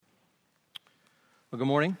Well, good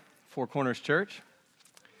morning, Four Corners Church.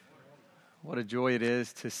 What a joy it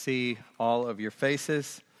is to see all of your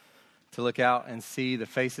faces, to look out and see the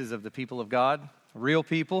faces of the people of God, real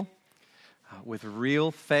people with real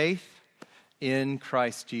faith in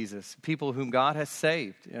Christ Jesus, people whom God has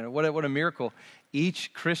saved. You know, what a miracle.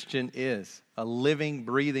 Each Christian is a living,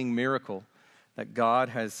 breathing miracle that God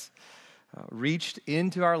has reached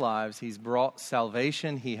into our lives. He's brought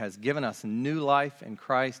salvation. He has given us new life in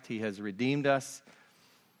Christ. He has redeemed us.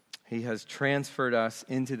 He has transferred us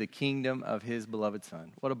into the kingdom of His beloved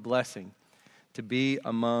Son. What a blessing to be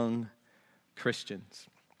among Christians.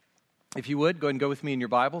 If you would, go ahead and go with me in your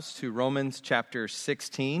Bibles to Romans chapter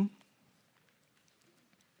 16.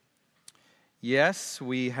 Yes,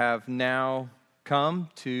 we have now come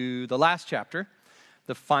to the last chapter,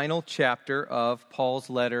 the final chapter of Paul's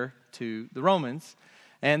letter to the Romans.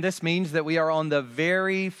 And this means that we are on the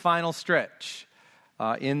very final stretch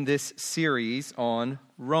in this series on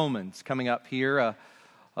Romans. Coming up here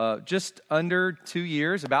just under 2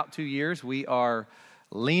 years, about 2 years, we are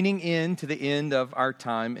leaning into the end of our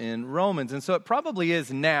time in Romans. And so it probably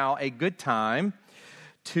is now a good time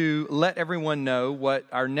to let everyone know what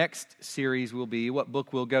our next series will be, what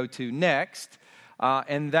book we'll go to next.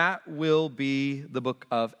 And that will be the book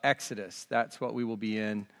of Exodus. That's what we will be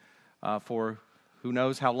in for who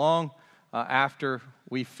knows how long after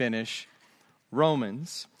we finish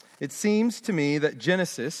Romans. It seems to me that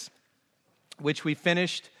Genesis, which we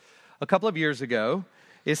finished a couple of years ago,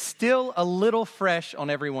 is still a little fresh on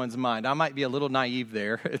everyone's mind. I might be a little naive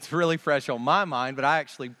there. It's really fresh on my mind, but I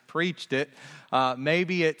actually preached it.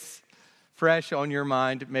 Maybe it's fresh on your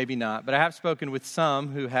mind, maybe not. But I have spoken with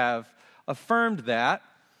some who have affirmed that.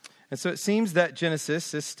 And so it seems that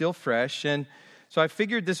Genesis is still fresh. And so I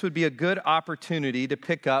figured this would be a good opportunity to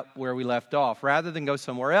pick up where we left off, rather than go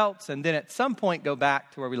somewhere else and then at some point go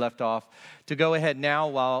back to where we left off, to go ahead now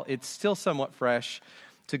while it's still somewhat fresh,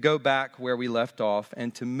 to go back where we left off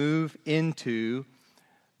and to move into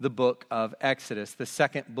the book of Exodus, the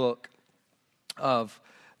second book of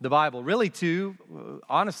the Bible. Really to,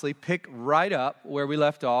 honestly, pick right up where we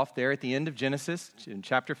left off there at the end of Genesis in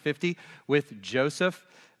chapter 50 with Joseph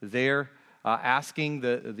there asking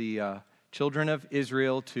the children of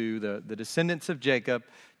Israel to the descendants of Jacob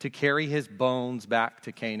to carry his bones back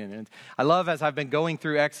to Canaan. And I love, as I've been going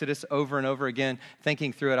through Exodus over and over again,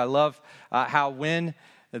 thinking through it, I love how when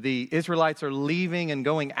the Israelites are leaving and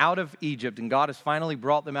going out of Egypt, and God has finally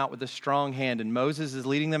brought them out with a strong hand, and Moses is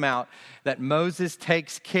leading them out, that Moses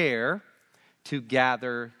takes care to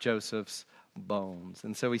gather Joseph's bones.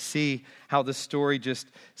 And so we see how the story just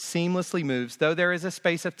seamlessly moves. Though there is a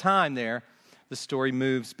space of time there, the story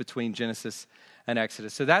moves between Genesis and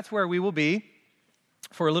Exodus. So that's where we will be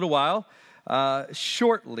for a little while.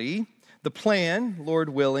 Shortly, the plan, Lord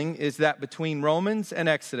willing, is that between Romans and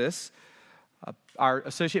Exodus, our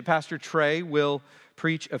associate pastor Trey will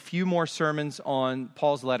preach a few more sermons on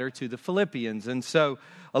Paul's letter to the Philippians. And so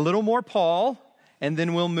a little more Paul, and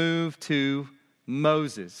then we'll move to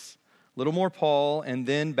Moses. A little more Paul, and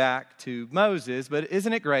then back to Moses. But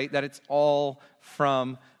isn't it great that it's all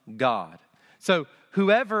from God? So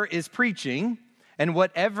whoever is preaching and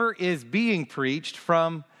whatever is being preached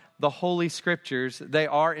from the Holy Scriptures, they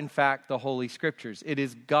are in fact the Holy Scriptures. It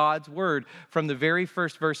is God's Word from the very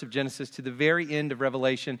first verse of Genesis to the very end of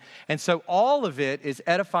Revelation. And so all of it is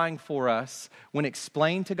edifying for us when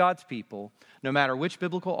explained to God's people, no matter which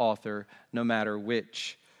biblical author, no matter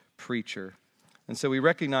which preacher. And so we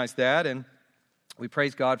recognize that, and we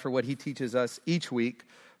praise God for what He teaches us each week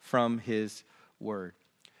from His Word.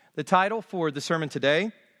 The title for the sermon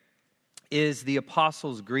today is The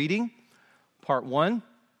Apostles' Greeting, Part 1.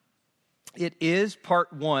 It is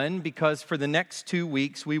Part 1 because for the next 2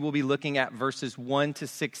 weeks we will be looking at verses 1 to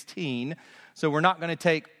 16. So we're not going to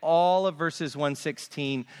take all of verses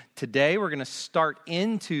 1-16 today. We're going to start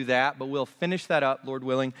into that, but we'll finish that up, Lord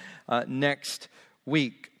willing, next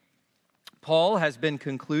week. Paul has been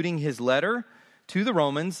concluding his letter to the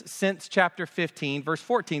Romans since chapter 15, verse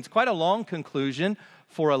 14. It's quite a long conclusion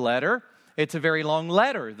for a letter. It's a very long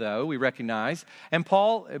letter, though, we recognize. And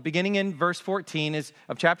Paul, beginning in verse 14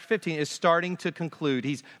 of chapter 15, is starting to conclude.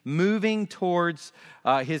 He's moving towards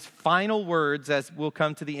his final words as we'll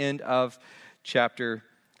come to the end of chapter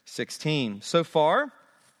 16. So far,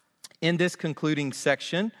 in this concluding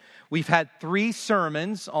section, we've had 3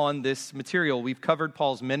 sermons on this material. We've covered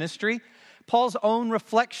Paul's ministry, Paul's own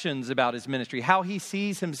reflections about his ministry, how he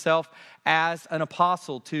sees himself as an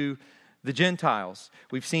apostle to the Gentiles.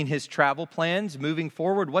 We've seen his travel plans moving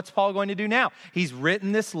forward. What's Paul going to do now? He's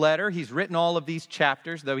written this letter. He's written all of these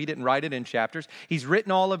chapters, though he didn't write it in chapters. He's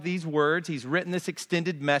written all of these words. He's written this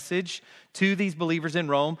extended message to these believers in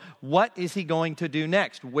Rome. What is he going to do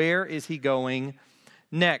next? Where is he going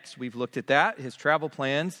next? We've looked at that, his travel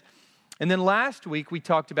plans. And then last week we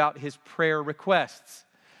talked about his prayer requests.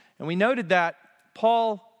 And we noted that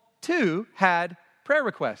Paul, too, had prayer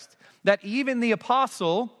requests. That even the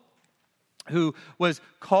apostle who was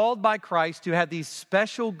called by Christ to have these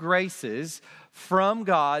special graces from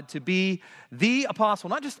God to be the apostle,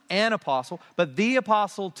 not just an apostle, but the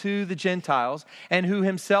apostle to the Gentiles, and who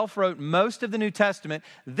himself wrote most of the New Testament,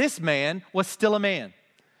 this man was still a man,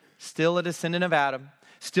 still a descendant of Adam,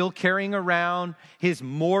 still carrying around his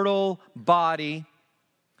mortal body,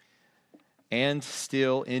 and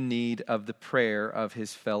still in need of the prayer of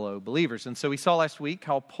his fellow believers. And so we saw last week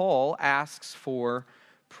how Paul asks for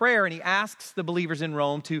prayer, and he asks the believers in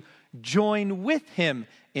Rome to join with him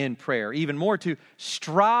in prayer, even more to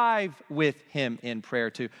strive with him in prayer,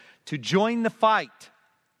 to join the fight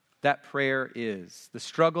that prayer is, the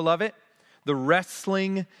struggle of it, the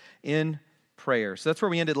wrestling in prayer. So that's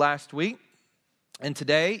where we ended last week. And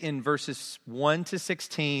today in verses 1 to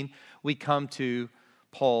 16, we come to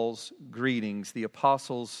Paul's greetings, the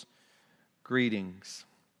apostles' greetings.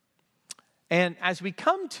 And as we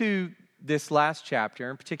come to this last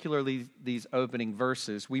chapter, and particularly these opening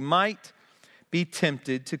verses, we might be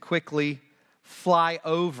tempted to quickly fly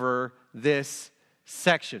over this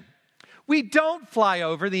section. We don't fly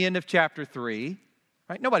over the end of chapter 3,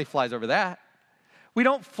 right? Nobody flies over that. We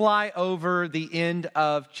don't fly over the end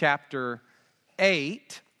of chapter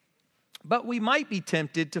 8, but we might be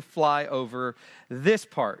tempted to fly over this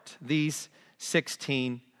part, these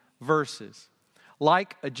 16 verses.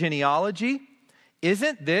 Like a genealogy,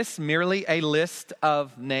 isn't this merely a list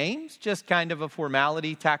of names, just kind of a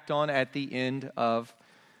formality tacked on at the end of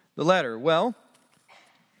the letter? Well,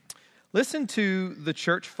 listen to the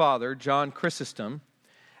church father, John Chrysostom,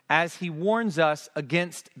 as he warns us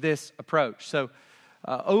against this approach. So,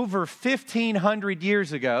 over 1,500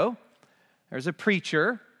 years ago, there's a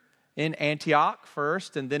preacher in Antioch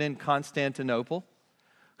first and then in Constantinople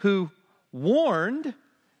who warned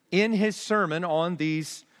in his sermon on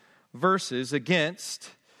these verses against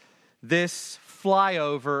this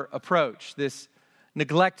flyover approach, this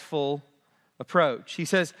neglectful approach. He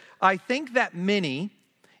says, I think that many,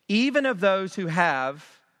 even of those who have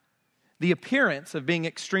the appearance of being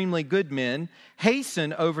extremely good men,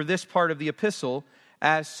 hasten over this part of the epistle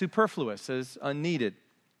as superfluous, as unneeded,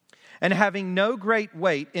 and having no great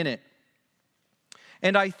weight in it.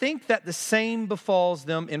 And I think that the same befalls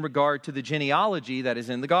them in regard to the genealogy that is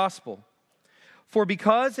in the gospel. For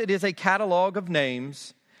because it is a catalog of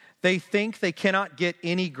names, they think they cannot get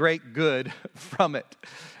any great good from it.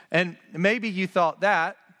 And maybe you thought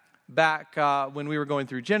that back when we were going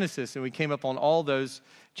through Genesis and we came up on all those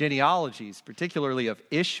genealogies, particularly of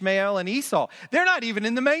Ishmael and Esau. They're not even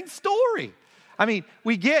in the main story. I mean,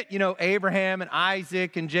 we get, Abraham and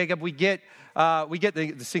Isaac and Jacob. We get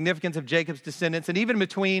the significance of Jacob's descendants. And even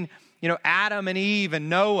between, Adam and Eve and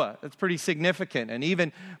Noah, that's pretty significant. And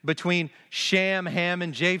even between Shem, Ham,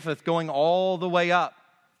 and Japheth going all the way up,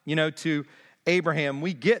 to Abraham,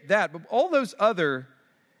 we get that. But all those other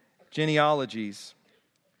genealogies,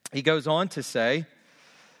 he goes on to say,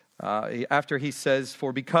 after he says,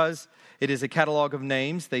 for because it is a catalog of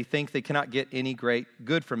names, they think they cannot get any great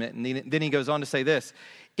good from it. And then he goes on to say this,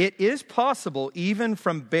 it is possible even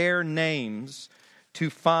from bare names to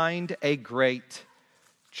find a great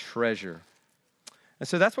treasure. And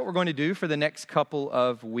so that's what we're going to do for the next couple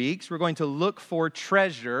of weeks. We're going to look for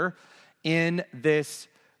treasure in this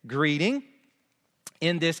greeting,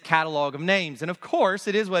 in this catalog of names. And of course,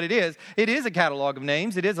 it is what it is. It is a catalog of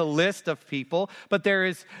names. It is a list of people, but there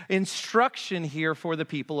is instruction here for the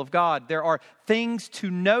people of God. There are things to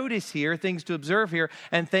notice here, things to observe here,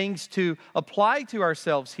 and things to apply to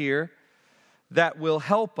ourselves here that will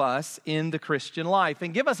help us in the Christian life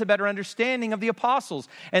and give us a better understanding of the apostles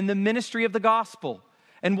and the ministry of the gospel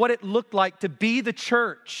and what it looked like to be the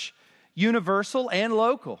church, universal and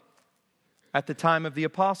local, at the time of the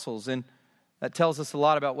apostles. And that tells us a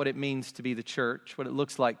lot about what it means to be the church, what it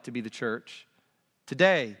looks like to be the church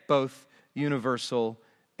today, both universal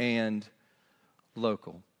and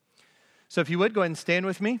local. So if you would, go ahead and stand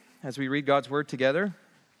with me as we read God's word together.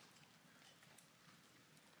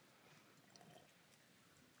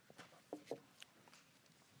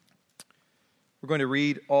 We're going to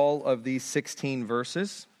read all of these 16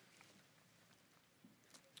 verses.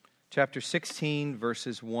 Chapter 16,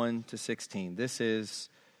 verses 1 to 16. This is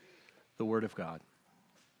the Word of God.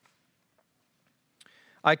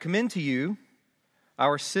 I commend to you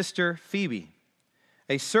our sister Phoebe,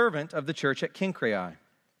 a servant of the church at Cenchreae,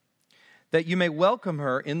 that you may welcome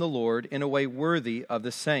her in the Lord in a way worthy of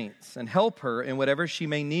the saints, and help her in whatever she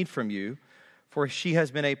may need from you, for she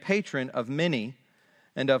has been a patron of many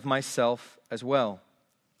and of myself as well.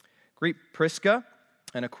 Greet Prisca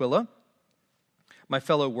and Aquila, my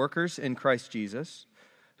fellow workers in Christ Jesus,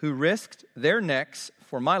 who risked their necks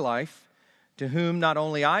for my life, to whom not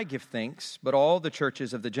only I give thanks, but all the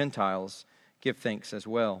churches of the Gentiles give thanks as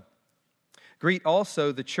well. Greet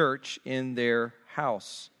also the church in their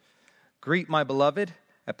house. Greet my beloved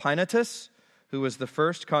Epaenetus, who was the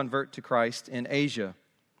first convert to Christ in Asia.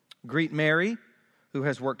 Greet Mary, who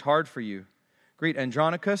has worked hard for you. Greet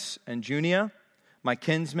Andronicus and Junia, my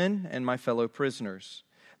kinsmen and my fellow prisoners.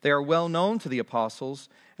 They are well known to the apostles,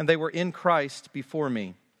 and they were in Christ before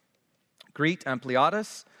me. Greet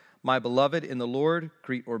Ampliatus, my beloved in the Lord.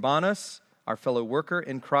 Greet Urbanus, our fellow worker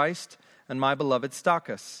in Christ, and my beloved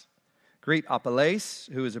Stachys. Greet Apelles,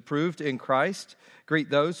 who is approved in Christ.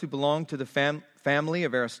 Greet those who belong to the family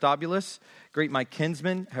of Aristobulus. Greet my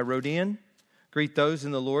kinsman Herodion. Greet those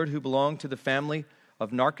in the Lord who belong to the family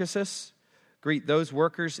of Narcissus. Greet those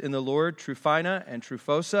workers in the Lord, Tryphina and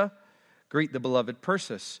Tryphosa. Greet the beloved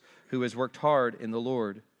Persis, who has worked hard in the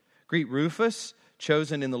Lord. Greet Rufus,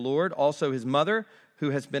 chosen in the Lord, also his mother,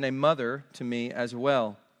 who has been a mother to me as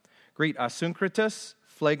well. Greet Asyncritus,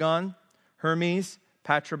 Phlegon, Hermes,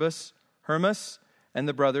 Patrobus, Hermas, and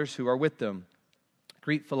the brothers who are with them.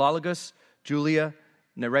 Greet Philologus, Julia,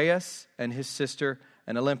 Nereus, and his sister,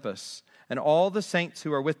 and Olympus, and all the saints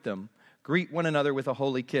who are with them. Greet one another with a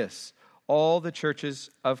holy kiss. All the churches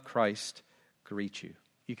of Christ greet you.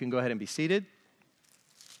 You can go ahead and be seated.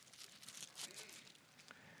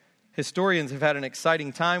 Historians have had an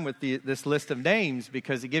exciting time with this list of names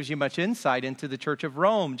because it gives you much insight into the Church of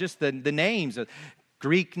Rome. Just the names,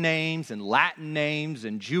 Greek names and Latin names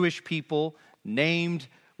and Jewish people named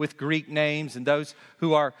with Greek names, and those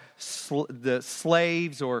who are the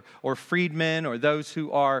slaves or freedmen, or those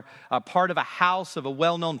who are part of a house of a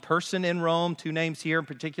well-known person in Rome. Two names here in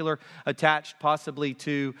particular attached possibly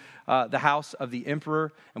to the house of the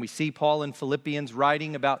emperor. And we see Paul in Philippians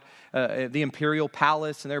writing about the imperial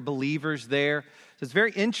palace, and they're believers there. So it's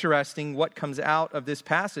very interesting what comes out of this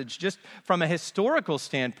passage just from a historical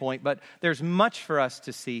standpoint, but there's much for us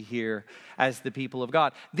to see here as the people of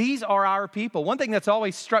God. These are our people. One thing that's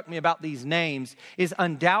always struck me about these names is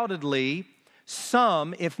undoubtedly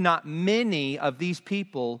some, if not many, of these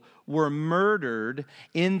people were murdered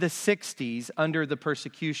in the 60s under the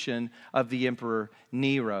persecution of the Emperor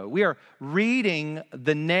Nero. We are reading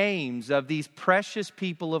the names of these precious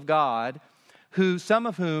people of God, some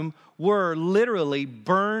of whom were literally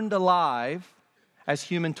burned alive as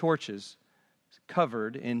human torches,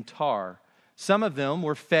 covered in tar. Some of them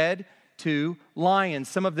were fed to lions.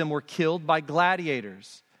 Some of them were killed by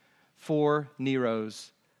gladiators for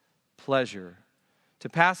Nero's pleasure. To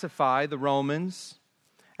pacify the Romans,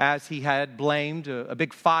 as he had blamed a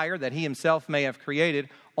big fire that he himself may have created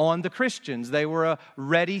on the Christians. They were a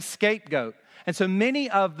ready scapegoat. And so many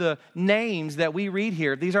of the names that we read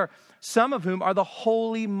here, these are some of whom are the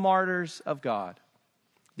holy martyrs of God.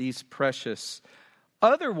 These precious,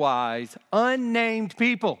 otherwise unnamed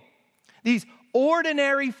people. These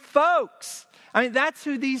ordinary folks. I mean, that's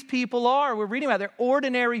who these people are. We're reading about they're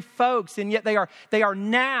ordinary folks, and yet they are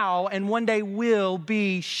now and one day will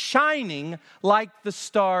be shining like the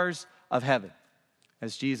stars of heaven,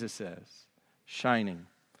 as Jesus says, shining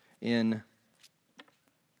in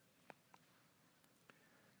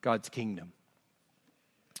God's kingdom.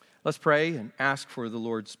 Let's pray and ask for the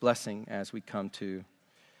Lord's blessing as we come to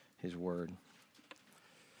His Word.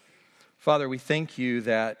 Father, we thank you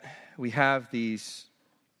that we have these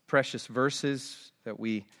precious verses, that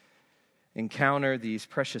we encounter these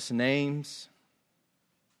precious names.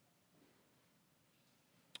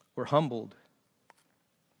 We're humbled.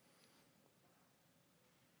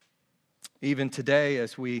 Even today,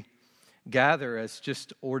 as we gather as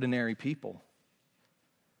just ordinary people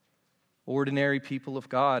of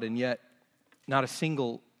God, and yet not a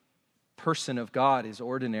single person of God is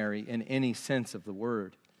ordinary in any sense of the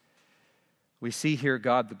word. We see here,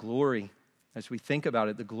 God, the glory, as we think about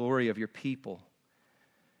it, the glory of your people.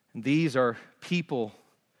 And these are people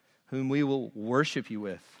whom we will worship you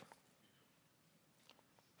with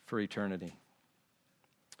for eternity.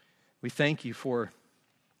 We thank you for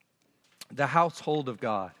the household of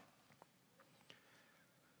God,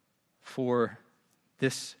 for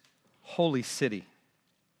this holy city,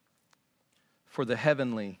 for the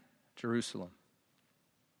heavenly Jerusalem,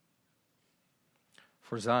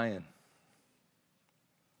 for Zion,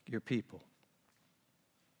 your people.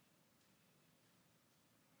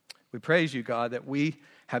 We praise you, God, that we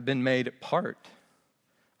have been made part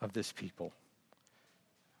of this people.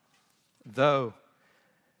 Though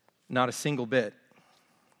not a single bit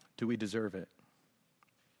do we deserve it.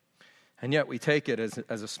 And yet we take it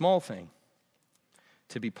as a small thing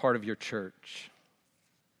to be part of your church,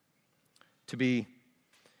 to be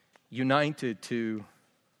united to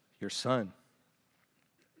your Son,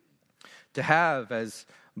 to have as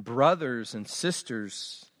brothers and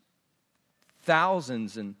sisters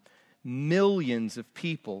thousands and millions of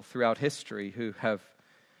people throughout history who have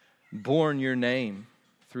borne your name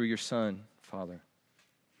through your Son, Father.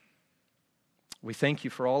 We thank you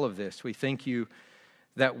for all of this. We thank you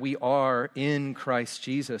that we are in Christ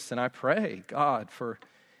Jesus. And I pray, God, for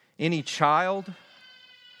any child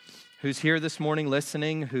who's here this morning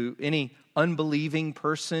listening, any unbelieving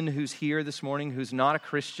person who's here this morning who's not a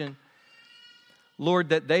Christian, Lord,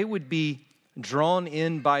 that they would be drawn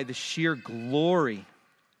in by the sheer glory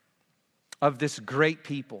of this great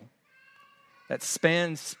people that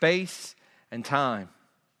spans space and time,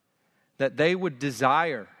 that they would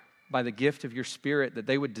desire, by the gift of your Spirit, that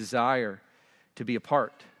they would desire to be a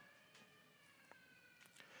part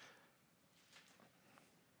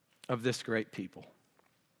of this great people.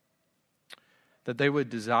 That they would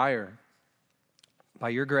desire, by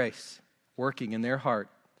your grace, working in their heart,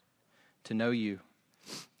 to know you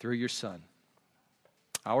through your Son,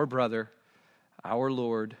 our brother, our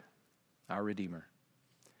Lord, our Redeemer.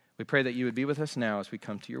 We pray that you would be with us now as we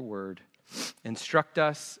come to your word. Instruct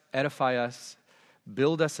us, edify us,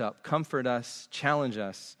 build us up, comfort us, challenge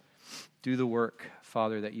us. Do the work,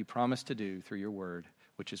 Father, that you promised to do through your word,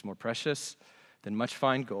 which is more precious than much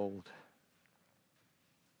fine gold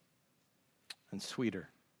and sweeter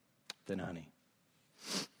than honey.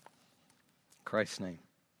 In Christ's name,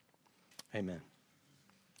 amen.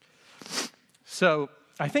 So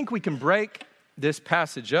I think we can break this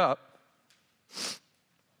passage up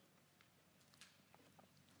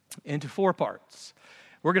into 4 parts.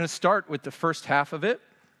 We're going to start with the first half of it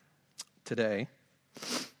today,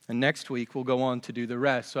 and next week we'll go on to do the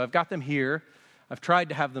rest. So I've got them here. I've tried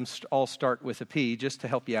to have them all start with a P just to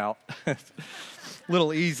help you out. A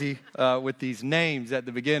little easy with these names at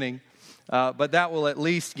the beginning, but that will at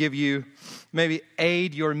least give you, maybe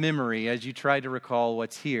aid your memory as you try to recall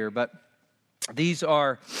what's here. But these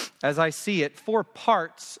are, as I see it, 4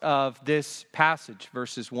 parts of this passage,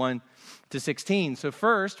 verses 1 to 16. So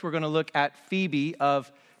first, we're going to look at Phoebe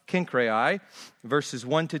of Cenchreae, verses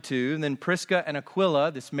 1 to 2, and then Prisca and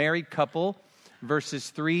Aquila, this married couple,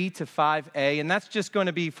 verses 3 to 5a. And that's just going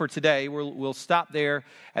to be for today. We'll stop there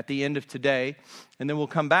at the end of today, and then we'll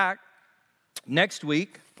come back next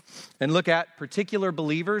week and look at particular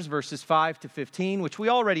believers, verses 5 to 15, which we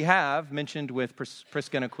already have mentioned with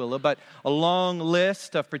Prisca and Aquila, but a long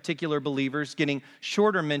list of particular believers getting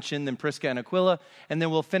shorter mention than Prisca and Aquila. And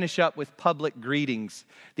then we'll finish up with public greetings,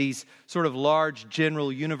 these sort of large,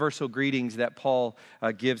 general, universal greetings that Paul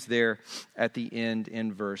gives there at the end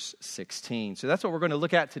in verse 16. So that's what we're going to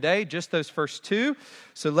look at today, just those first 2.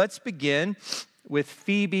 So let's begin with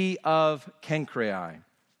Phoebe of Cenchreae.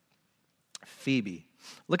 Phoebe.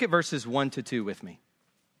 Look at verses 1 to 2 with me.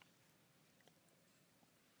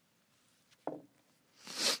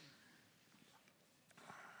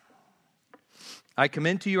 I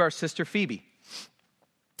commend to you our sister Phoebe,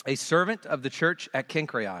 a servant of the church at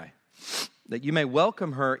Cenchreae, that you may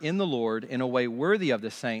welcome her in the Lord in a way worthy of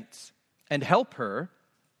the saints, and help her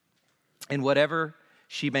in whatever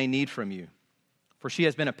she may need from you. For she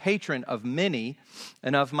has been a patron of many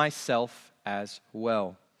and of myself as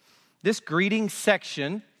well. This greeting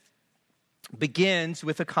section begins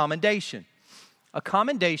with a commendation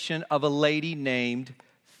of a lady named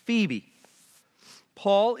Phoebe.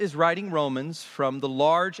 Paul is writing Romans from the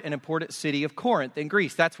large and important city of Corinth in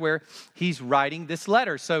Greece. That's where he's writing this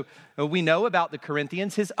letter. So we know about the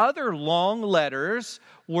Corinthians. His other long letters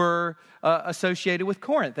were associated with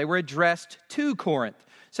Corinth. They were addressed to Corinth.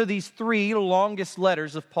 So these 3 longest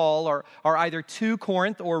letters of Paul are either to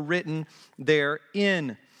Corinth or written there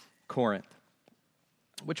in Corinth,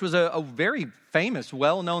 which was a very famous,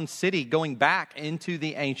 well-known city going back into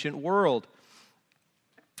the ancient world.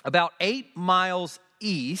 About 8 miles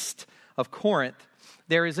east of Corinth,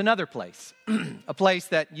 there is another place, a place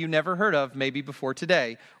that you never heard of maybe before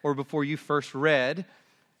today or before you first read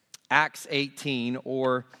Acts 18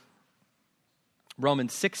 or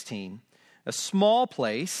Romans 16. A small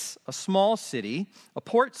place, a small city, a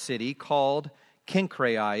port city called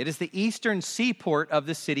Cenchreae. It is the eastern seaport of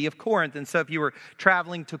the city of Corinth. And so if you were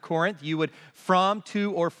traveling to Corinth, you would, from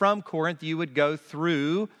Corinth, you would go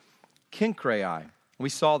through Cenchreae. We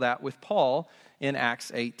saw that with Paul in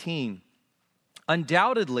Acts 18.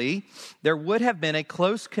 Undoubtedly, there would have been a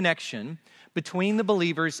close connection between the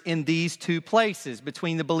believers in these two places,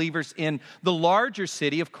 between the believers in the larger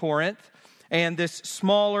city of Corinth and this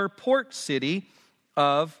smaller port city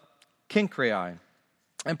of Cenchreae.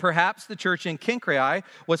 And perhaps the church in Cenchreae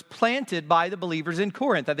was planted by the believers in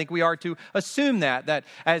Corinth. I think we are to assume that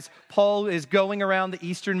as Paul is going around the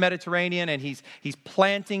Eastern Mediterranean and he's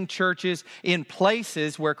planting churches in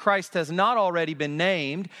places where Christ has not already been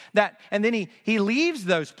named, and then he leaves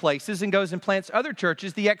those places and goes and plants other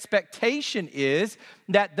churches, the expectation is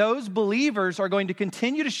that those believers are going to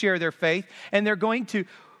continue to share their faith and they're going to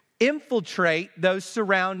infiltrate those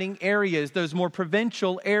surrounding areas, those more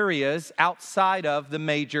provincial areas outside of the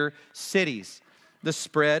major cities. The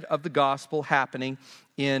spread of the gospel happening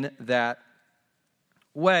in that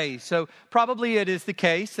way. So probably it is the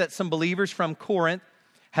case that some believers from Corinth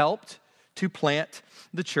helped to plant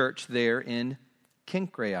the church there in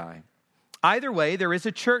Cenchreae. Either way, there is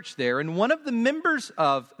a church there, and one of the members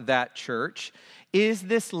of that church is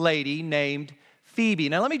this lady named Phoebe.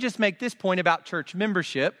 Now let me just make this point about church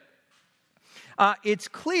membership. It's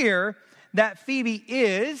clear that Phoebe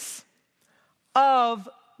is of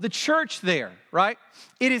the church there, right?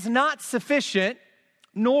 It is not sufficient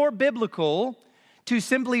nor biblical to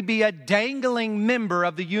simply be a dangling member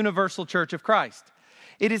of the universal church of Christ.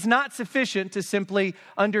 It is not sufficient to simply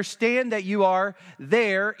understand that you are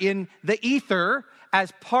there in the ether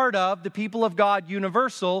as part of the people of God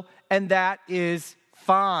universal, and that is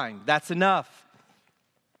fine. That's enough.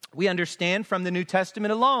 We understand from the New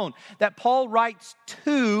Testament alone that Paul writes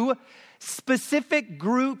to specific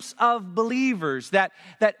groups of believers, that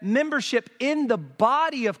membership in the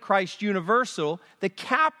body of Christ universal, the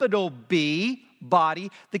capital B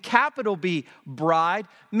body, the capital B bride,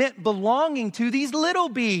 meant belonging to these little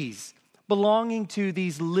b's, belonging to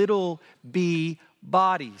these little b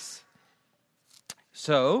bodies.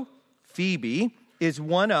 So, Phoebe is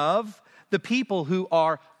one of the people who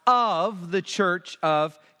are of the church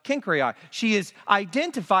of Cenchreae. She is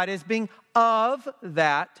identified as being of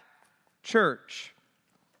that church.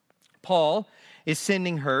 Paul is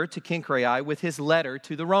sending her to Cenchreae with his letter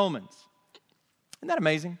to the Romans. Isn't that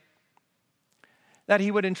amazing? That he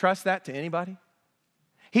would entrust that to anybody?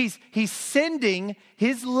 He's sending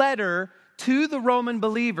his letter to the Roman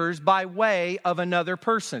believers by way of another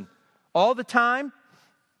person. All the time,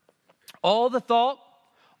 all the thought,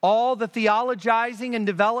 all the theologizing and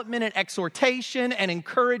development and exhortation and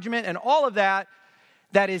encouragement and all of that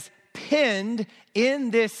is penned in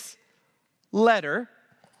this letter,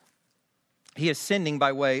 he is sending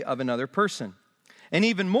by way of another person. And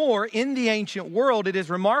even more, in the ancient world, it is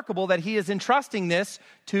remarkable that he is entrusting this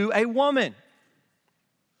to a woman,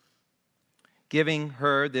 giving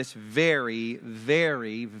her this very,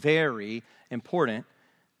 very, very important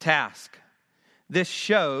task. This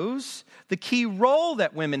shows the key role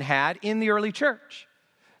that women had in the early church,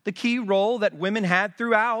 the key role that women had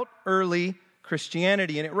throughout early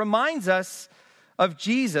Christianity. And it reminds us of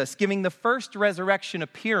Jesus giving the first resurrection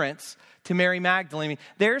appearance to Mary Magdalene. I mean,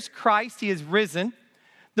 there's Christ, he is risen,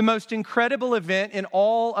 the most incredible event in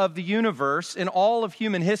all of the universe, in all of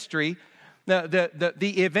human history,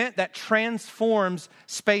 the event that transforms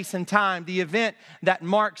space and time, the event that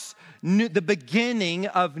marks the beginning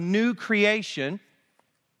of new creation.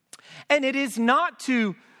 And it is not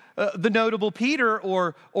to the notable Peter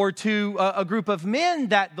or to a group of men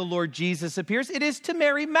that the Lord Jesus appears. It is to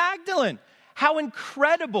Mary Magdalene. How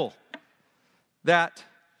incredible that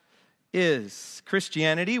is.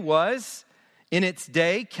 Christianity was, in its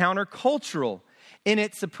day, countercultural in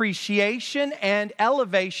its appreciation and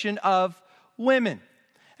elevation of women.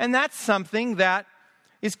 And that's something that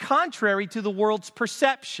is contrary to the world's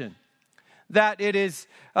perception. That it is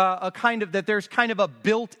that there's kind of a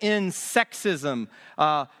built-in sexism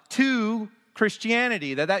to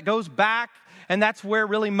Christianity, that goes back, and that's where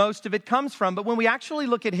really most of it comes from. But when we actually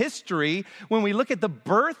look at history, when we look at the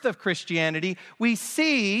birth of Christianity, we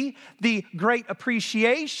see the great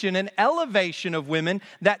appreciation and elevation of women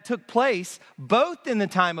that took place both in the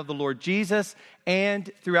time of the Lord Jesus and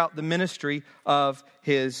throughout the ministry of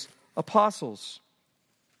his apostles.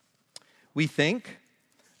 We think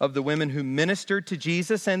of the women who ministered to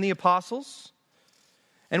Jesus and the apostles,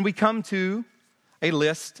 and we come to a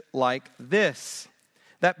list like this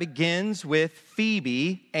that begins with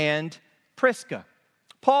Phoebe and Prisca.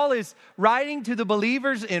 Paul is writing to the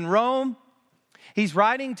believers in Rome. He's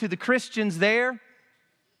writing to the Christians there.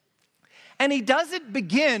 And he doesn't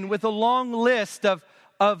begin with a long list of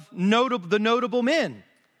the notable men.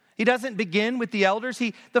 He doesn't begin with the elders.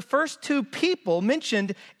 The first two people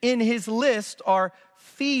mentioned in his list are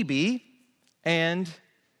Phoebe and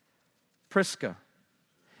Prisca.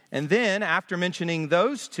 And then, after mentioning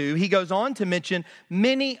those two, he goes on to mention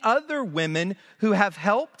many other women who have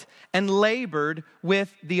helped and labored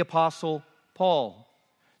with the Apostle Paul.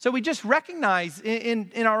 So we just recognize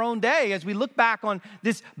in our own day, as we look back on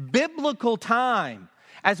this biblical time,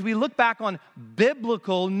 as we look back on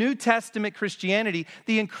biblical New Testament Christianity,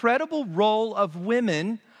 the incredible role of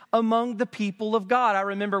women among the people of God. I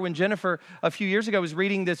remember when Jennifer, a few years ago, was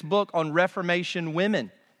reading this book on Reformation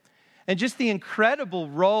women. And just the incredible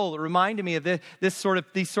role, it reminded me of these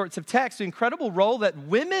sorts of texts, the incredible role that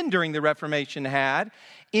women during the Reformation had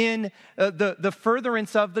in the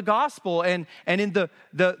furtherance of the gospel and in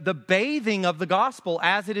the bathing of the gospel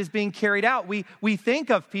as it is being carried out. We think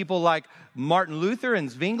of people like Martin Luther and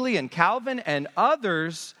Zwingli and Calvin and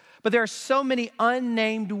others, but there are so many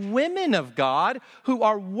unnamed women of God who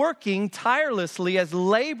are working tirelessly as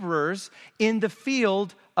laborers in the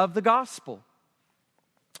field of the gospel.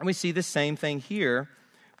 And we see the same thing here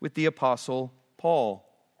with the Apostle Paul.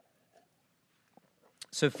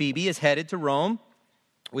 So Phoebe is headed to Rome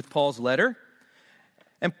with Paul's letter,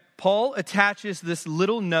 and Paul attaches this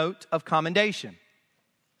little note of commendation.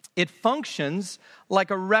 It functions like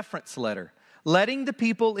a reference letter, letting the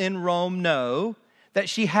people in Rome know that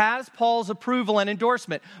she has Paul's approval and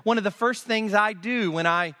endorsement. One of the first things I do when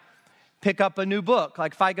I pick up a new book,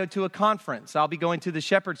 like if I go to a conference, I'll be going to the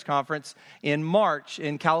Shepherd's Conference in March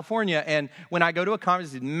in California, and when I go to a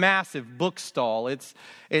conference, it's a massive book stall. It's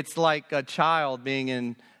like a child being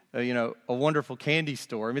in a wonderful candy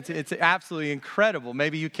store. I mean, it's absolutely incredible.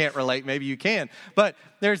 Maybe you can't relate, maybe you can. But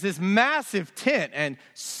there's this massive tent and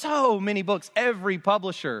so many books. Every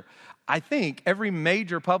publisher, I think, every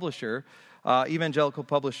major publisher, evangelical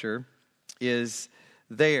publisher, is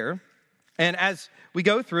there. And as we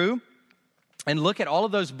go through and look at all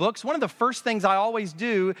of those books, one of the first things I always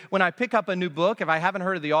do when I pick up a new book, if I haven't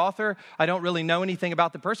heard of the author, I don't really know anything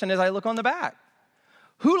about the person, is I look on the back.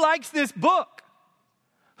 Who likes this book?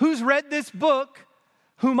 Who's read this book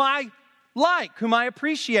whom I like, whom I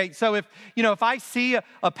appreciate? So if I see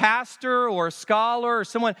a pastor or a scholar or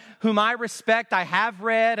someone whom I respect, I have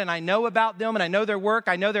read and I know about them and I know their work,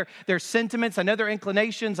 I know their sentiments, I know their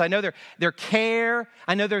inclinations, I know their care,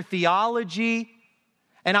 I know their theology,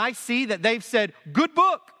 and I see that they've said, good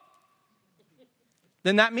book,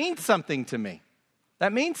 then that means something to me.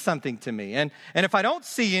 That means something to me. And if I don't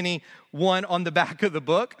see anyone on the back of the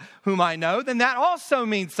book whom I know, then that also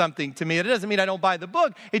means something to me. It doesn't mean I don't buy the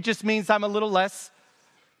book. It just means I'm a little less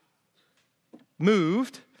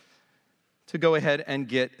moved to go ahead and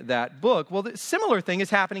get that book. Well, the similar thing is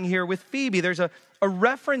happening here with Phoebe. There's a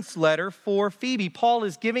reference letter for Phoebe. Paul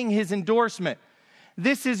is giving his endorsement.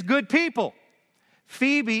 This is good people.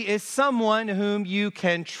 Phoebe is someone whom you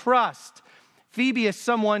can trust. Phoebe is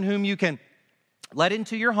someone whom you can let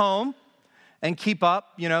into your home and keep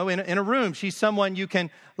up, in a room. She's someone you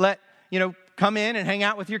can let, come in and hang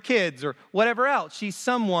out with your kids or whatever else. She's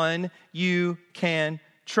someone you can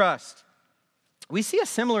trust. We see a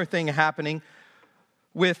similar thing happening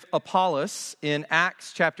with Apollos in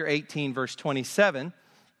Acts chapter 18, verse 27,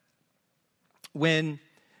 when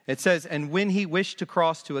it says, "And when he wished to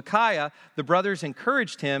cross to Achaia, the brothers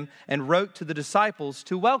encouraged him and wrote to the disciples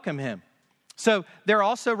to welcome him." So they're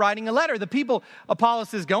also writing a letter. The people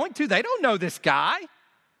Apollos is going to, they don't know this guy.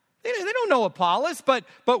 They don't know Apollos, but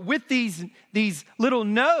with these little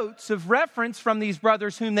notes of reference from these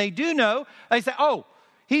brothers whom they do know, they say, oh,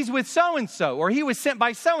 he's with so-and-so, or he was sent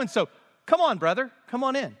by so-and-so. Come on, brother, come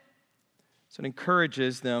on in. So it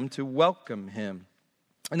encourages them to welcome him.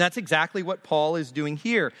 And that's exactly what Paul is doing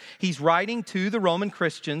here. He's writing to the Roman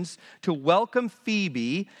Christians to welcome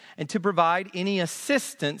Phoebe and to provide any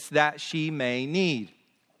assistance that she may need.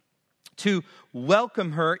 To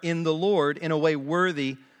welcome her in the Lord in a way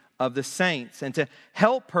worthy of the saints, and to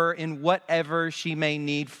help her in whatever she may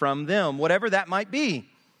need from them, whatever that might be.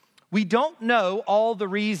 We don't know all the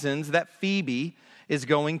reasons that Phoebe is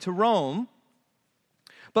going to Rome,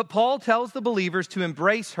 but Paul tells the believers to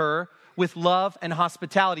embrace her with love and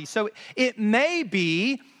hospitality. So it may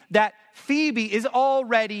be that Phoebe is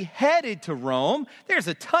already headed to Rome. There's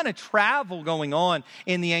a ton of travel going on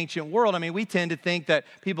in the ancient world. I mean, we tend to think that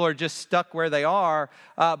people are just stuck where they are,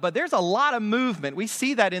 but there's a lot of movement. We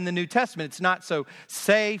see that in the New Testament. It's not so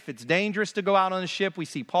safe. It's dangerous to go out on a ship. We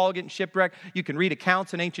see Paul getting shipwrecked. You can read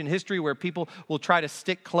accounts in ancient history where people will try to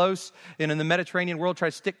stick close, and in the Mediterranean world, try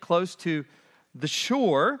to stick close to the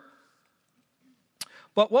shore.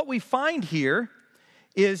 But what we find here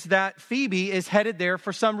is that Phoebe is headed there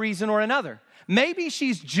for some reason or another. Maybe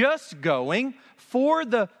she's just going for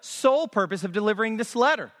the sole purpose of delivering this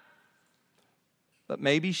letter. but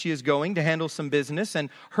maybe she is going to handle some business, and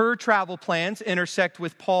her travel plans intersect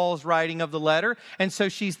with Paul's writing of the letter, and so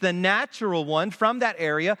she's the natural one from that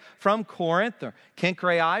area, from Corinth or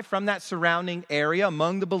Cenchreae, from that surrounding area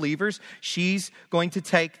among the believers. She's going to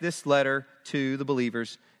take this letter to the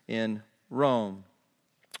believers in Rome.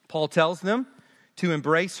 Paul tells them to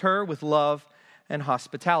embrace her with love and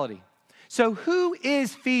hospitality. So who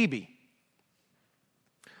is Phoebe?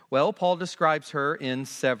 Well, Paul describes her in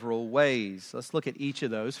several ways. Let's look at each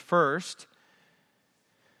of those. First,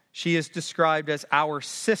 she is described as our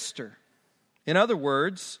sister. In other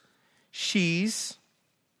words, she's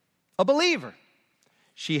a believer.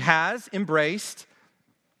 She has embraced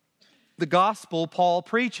the gospel Paul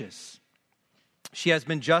preaches. She has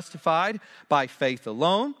been justified by faith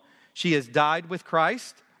alone. She has died with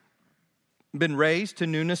Christ, been raised to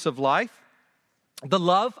newness of life. The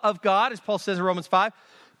love of God, as Paul says in Romans 5,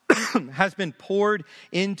 has been poured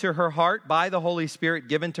into her heart by the Holy Spirit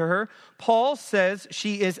given to her. Paul says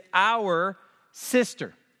she is our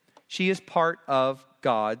sister. She is part of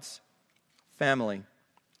God's family.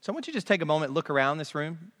 So I want you to just take a moment, look around this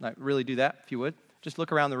room. Like, really do that, if you would. Just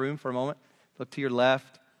look around the room for a moment. Look to your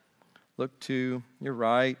left. Look to your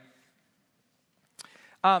right.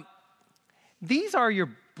 These are your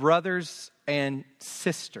brothers and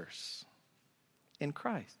sisters in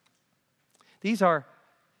Christ. These are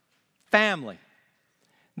family.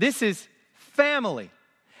 This is family.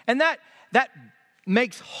 And that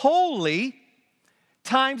makes holy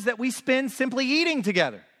times that we spend simply eating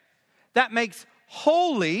together. That makes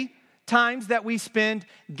holy times that we spend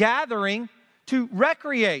gathering to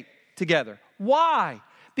recreate together. Why?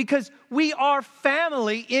 Because we are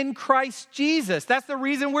family in Christ Jesus. That's the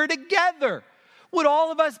reason we're together. Would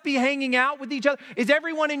all of us be hanging out with each other? Is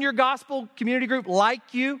everyone in your gospel community group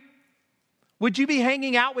like you? Would you be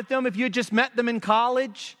hanging out with them if you had just met them in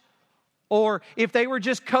college? Or if they were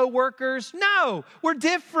just co-workers? No, we're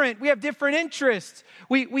different. We have different interests.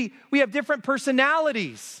 We have different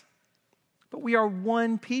personalities. But we are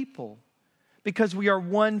one people because we are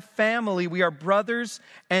one family. We are brothers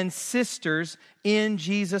and sisters in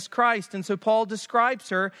Jesus Christ. And so Paul describes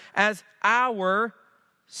her as our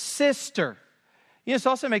sister. You know, this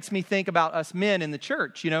also makes me think about us men in the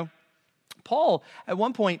church. You know, Paul at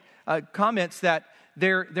one point comments that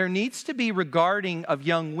there needs to be regarding of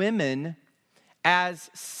young women as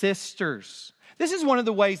sisters. This is one of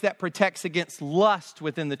the ways that protects against lust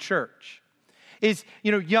within the church. Is,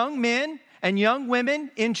 you know, young men and young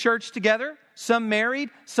women in church together, some married,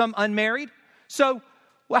 some unmarried. So,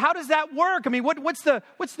 well, how does that work? I mean, what's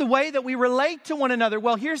the way that we relate to one another?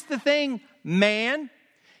 Well, here's the thing, man.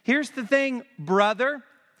 Here's the thing, brother.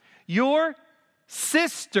 Your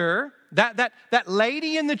sister, that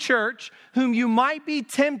lady in the church whom you might be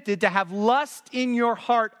tempted to have lust in your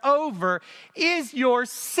heart over is your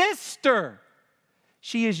sister.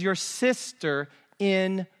 She is your sister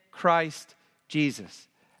in Christ Jesus.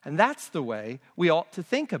 And that's the way we ought to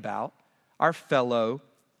think about our fellow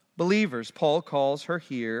believers. Paul calls her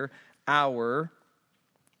here our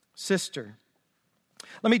sister.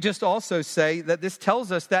 Let me just also say that this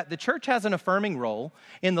tells us that the church has an affirming role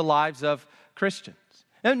in the lives of Christians.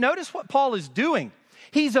 Now, notice what Paul is doing.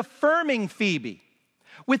 He's affirming Phoebe.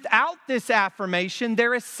 Without this affirmation,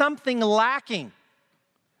 there is something lacking.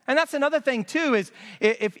 And that's another thing, too, is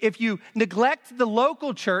if you neglect the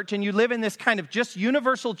local church and you live in this kind of just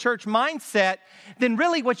universal church mindset, then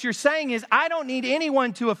really what you're saying is, I don't need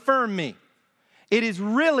anyone to affirm me. It is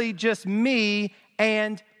really just me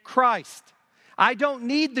and Christ. I don't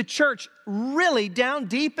need the church really down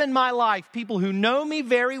deep in my life, people who know me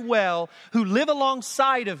very well, who live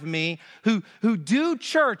alongside of me, who do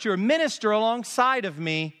church or minister alongside of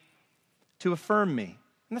me to affirm me.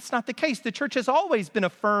 And that's not the case. The church has always been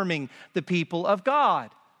affirming the people of God.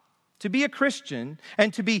 To be a Christian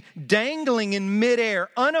and to be dangling in midair,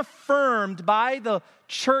 unaffirmed by the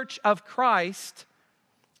church of Christ,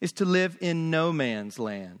 is to live in no man's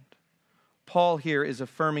land. Paul here is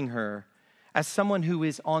affirming her as someone who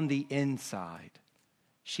is on the inside.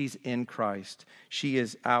 She's in Christ. She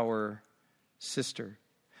is our sister.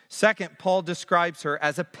 Second, Paul describes her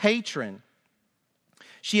as a patron.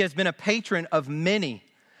 She has been a patron of many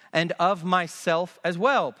and of myself as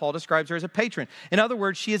well. Paul describes her as a patron. In other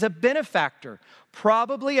words, she is a benefactor,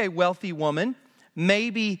 probably a wealthy woman,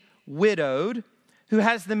 maybe widowed, who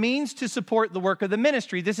has the means to support the work of the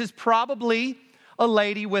ministry. This is probably a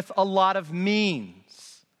lady with a lot of means.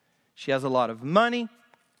 She has a lot of money,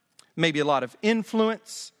 maybe a lot of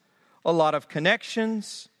influence, a lot of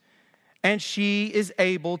connections, and she is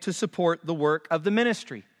able to support the work of the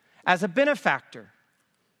ministry as a benefactor.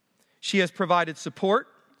 She has provided support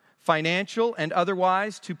financial and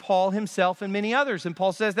otherwise, to Paul himself and many others. And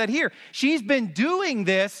Paul says that here. She's been doing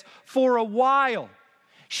this for a while.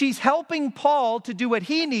 She's helping Paul to do what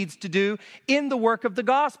he needs to do in the work of the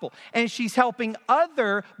gospel. And she's helping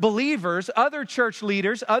other believers, other church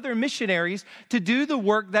leaders, other missionaries to do the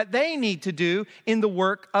work that they need to do in the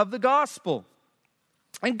work of the gospel.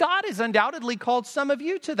 And God has undoubtedly called some of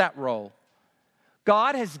you to that role.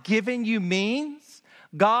 God has given you means.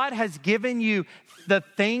 God has given you the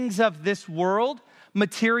things of this world,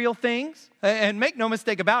 material things. And make no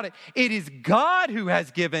mistake about it, it is God who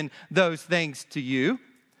has given those things to you,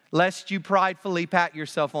 lest you pridefully pat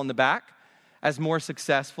yourself on the back as more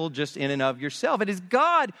successful just in and of yourself. It is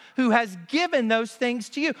God who has given those things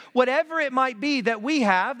to you. Whatever it might be that we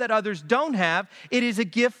have that others don't have, it is a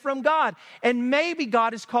gift from God. And maybe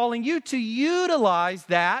God is calling you to utilize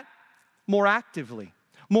that more actively,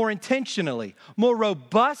 more intentionally, more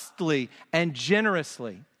robustly, and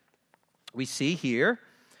generously. We see here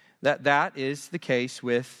that that is the case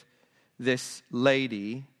with this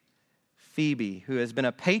lady, Phoebe, who has been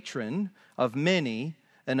a patron of many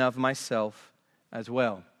and of myself as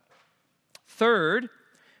well. Third,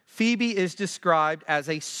 Phoebe is described as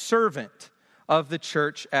a servant of the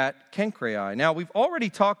church at Cenchreae. Now, we've already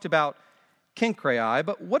talked about Cenchreae,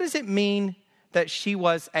 but what does it mean that she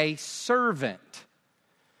was a servant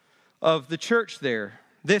of the church there?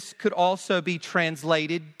 This could also be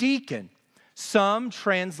translated deacon. Some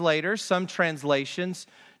translators, some translations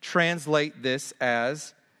translate this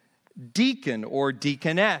as deacon or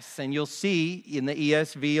deaconess. And you'll see in the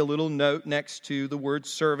ESV a little note next to the word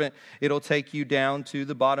servant. It'll take you down to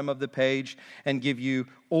the bottom of the page and give you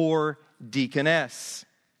or deaconess.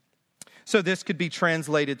 So this could be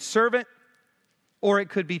translated servant, or it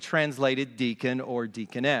could be translated deacon or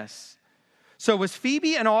deaconess. So was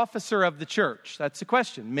Phoebe an officer of the church? That's the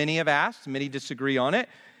question. Many have asked, many disagree on it.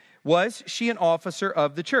 Was she an officer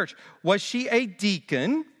of the church? Was she a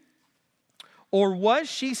deacon? Or was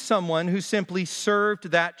she someone who simply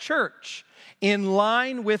served that church in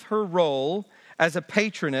line with her role as a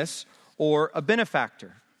patroness or a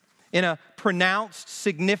benefactor? In a pronounced,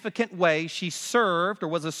 significant way, she served or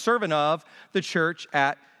was a servant of the church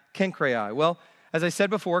at Cenchreae. Well, as I said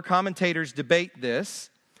before, commentators debate this,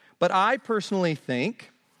 but I personally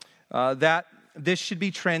think that this should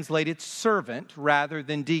be translated servant rather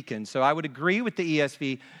than deacon. So I would agree with the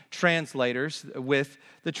ESV translators with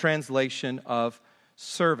the translation of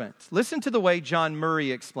servant. Listen to the way John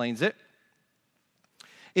Murray explains it.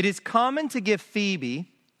 It is common to give Phoebe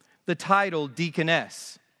the title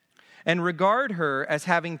deaconess and regard her as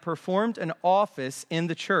having performed an office in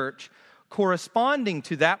the church corresponding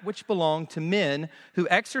to that which belonged to men who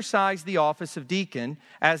exercised the office of deacon,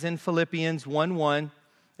 as in Philippians 1:1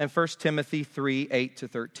 and 1 Timothy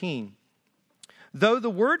 3:8-13. Though the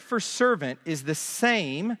word for servant is the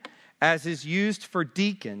same as is used for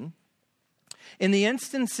deacon, in the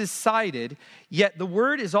instances cited, yet the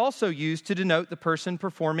word is also used to denote the person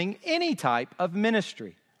performing any type of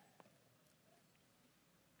ministry.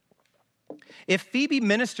 If Phoebe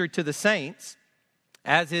ministered to the saints,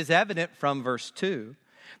 as is evident from verse 2,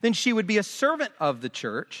 then she would be a servant of the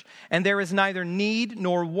church, and there is neither need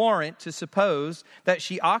nor warrant to suppose that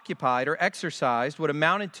she occupied or exercised what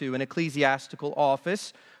amounted to an ecclesiastical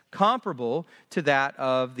office comparable to that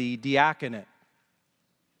of the diaconate.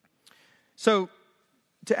 So,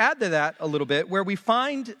 to add to that a little bit, where we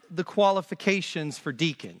find the qualifications for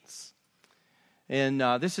deacons, and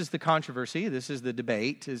this is the controversy, this is the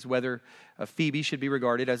debate, is whether Phoebe should be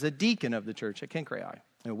regarded as a deacon of the church at Cenchreae.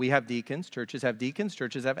 We have deacons, churches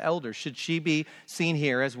have elders. Should she be seen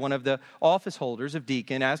here as one of the office holders of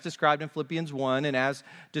deacon, as described in Philippians 1 and as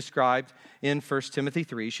described in 1 Timothy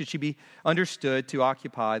 3? Should she be understood to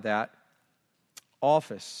occupy that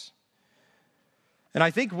office? And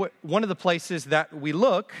I think one of the places that we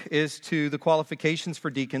look is to the qualifications for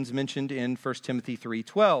deacons mentioned in 1 Timothy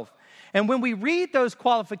 3:12. And when we read those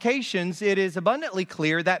qualifications, it is abundantly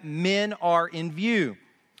clear that men are in view.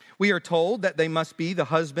 We are told that they must be the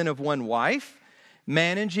husband of one wife,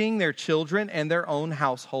 managing their children and their own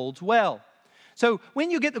households well. So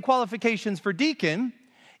when you get the qualifications for deacon,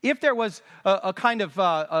 if there was a kind of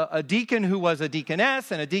a deacon who was a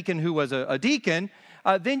deaconess and a deacon who was a deacon,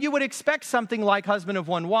 then you would expect something like husband of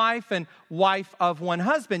one wife and wife of one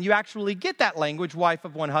husband. You actually get that language, wife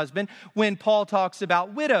of one husband, when Paul talks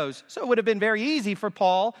about widows. So it would have been very easy for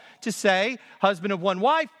Paul to say husband of one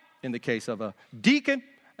wife in the case of a deacon,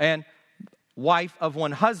 and wife of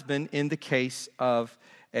one husband in the case of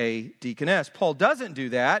a deaconess. Paul doesn't do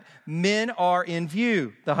that. Men are in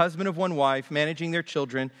view, the husband of one wife, managing their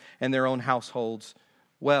children and their own households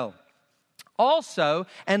well. Also,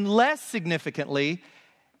 and less significantly,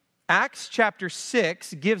 Acts chapter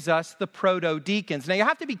 6 gives us the proto-deacons. Now, you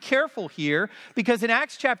have to be careful here because in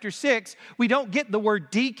Acts chapter 6, we don't get the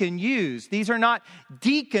word deacon used. These are not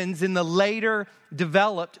deacons in the later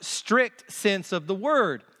developed strict sense of the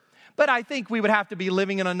word. But I think we would have to be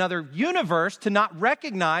living in another universe to not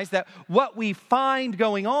recognize that what we find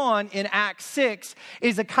going on in Acts 6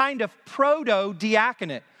 is a kind of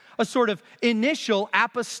proto-diaconate, a sort of initial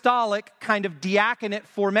apostolic kind of diaconate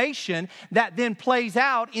formation that then plays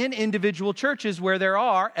out in individual churches where there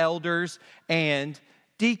are elders and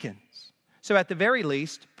deacons. So at the very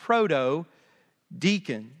least, proto-deacons.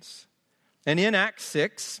 And in Acts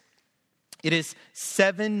 6, it is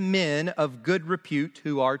 7 men of good repute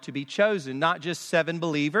who are to be chosen. Not just 7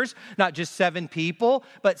 believers, not just 7 people,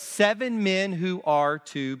 but 7 men who are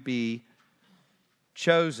to be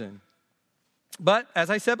chosen. But, as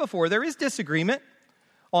I said before, there is disagreement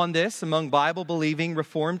on this among Bible-believing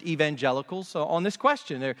Reformed evangelicals on this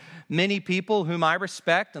question. There are many people whom I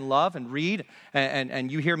respect and love and read,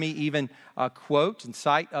 and you hear me even quote and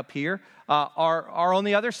cite up here, are on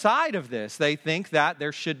the other side of this. They think that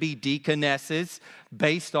there should be deaconesses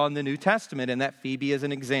based on the New Testament, and that Phoebe is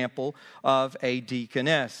an example of a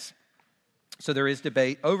deaconess. So there is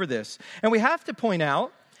debate over this. And we have to point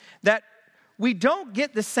out that we don't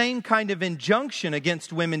get the same kind of injunction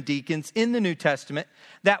against women deacons in the New Testament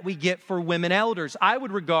that we get for women elders. I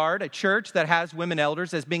would regard a church that has women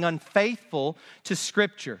elders as being unfaithful to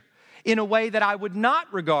Scripture in a way that I would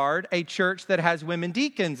not regard a church that has women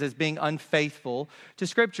deacons as being unfaithful to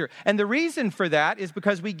Scripture. And the reason for that is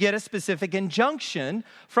because we get a specific injunction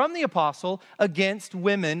from the apostle against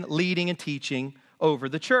women leading and teaching over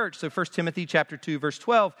the church. So 1 Timothy chapter 2, verse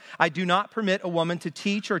 12, I do not permit a woman to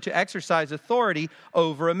teach or to exercise authority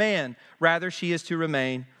over a man. Rather, she is to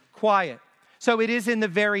remain quiet. So it is in the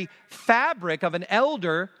very fabric of an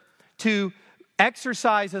elder to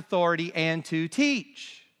exercise authority and to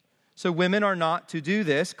teach. So women are not to do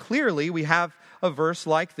this. Clearly, we have a verse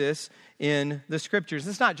like this in the Scriptures.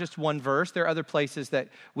 It's not just one verse. There are other places that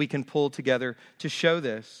we can pull together to show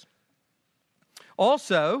this.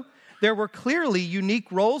 Also, there were clearly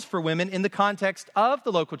unique roles for women in the context of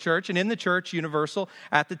the local church and in the church universal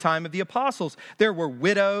at the time of the apostles. There were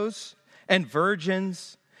widows and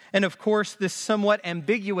virgins, and of course, this somewhat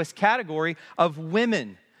ambiguous category of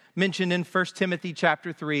women mentioned in 1 Timothy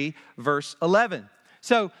chapter 3, verse 11.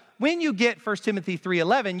 So when you get 1 Timothy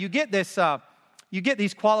 3:11, you get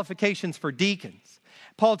these qualifications for deacons.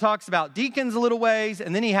 Paul talks about deacons a little ways,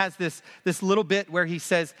 and then he has this little bit where he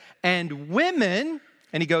says, and women.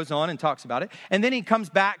 And he goes on and talks about it. And then he comes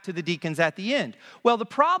back to the deacons at the end. Well, the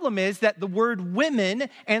problem is that the word women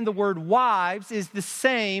and the word wives is the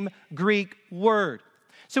same Greek word.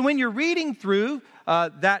 So when you're reading through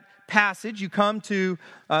that passage, you come to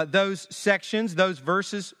those sections, those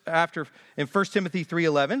verses after in 1 Timothy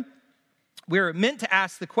 3:11. We're meant to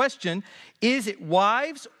ask the question, is it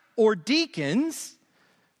wives or deacons?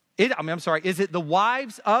 Is it the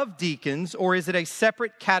wives of deacons, or is it a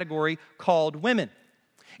separate category called women?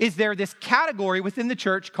 Is there this category within the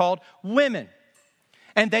church called women?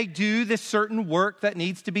 And they do this certain work that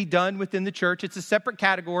needs to be done within the church. It's a separate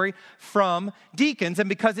category from deacons. And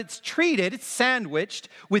because it's sandwiched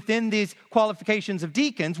within these qualifications of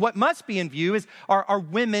deacons, what must be in view are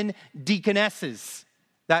women deaconesses.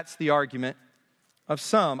 That's the argument of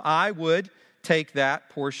some. I would take that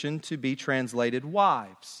portion to be translated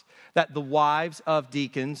wives, that the wives of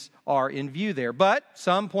deacons are in view there. But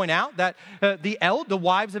some point out that the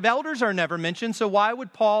wives of elders are never mentioned, so why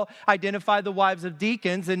would Paul identify the wives of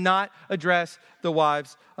deacons and not address the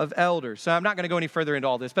wives of elders? So I'm not going to go any further into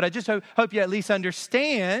all this, but I just hope you at least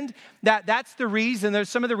understand that that's the reason, there's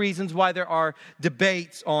some of the reasons why there are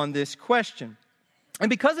debates on this question. And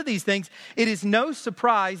because of these things, it is no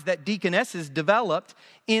surprise that deaconesses developed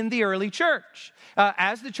in the early church.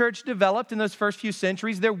 As the church developed in those first few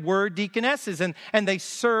centuries, there were deaconesses, and they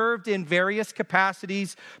served in various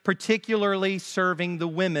capacities, particularly serving the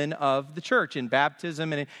women of the church in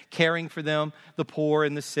baptism and in caring for them, the poor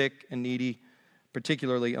and the sick and needy,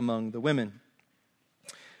 particularly among the women.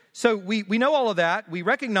 So we know all of that, we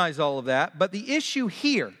recognize all of that, but the issue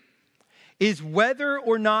here is whether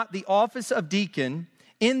or not the office of deacon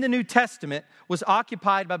in the New Testament was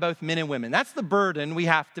occupied by both men and women. That's the burden we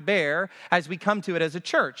have to bear as we come to it as a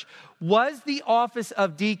church. Was the office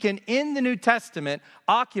of deacon in the New Testament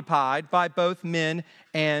occupied by both men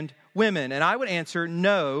and women? And I would answer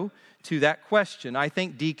no to that question. I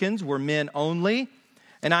think deacons were men only,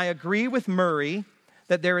 and I agree with Murray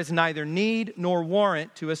that there is neither need nor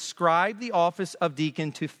warrant to ascribe the office of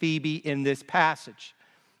deacon to Phoebe in this passage.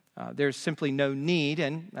 There's simply no need,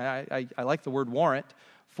 and I like the word warrant,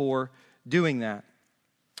 for doing that.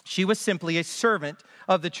 She was simply a servant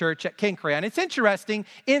of the church at Cenchreae. And it's interesting,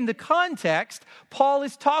 in the context, Paul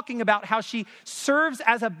is talking about how she serves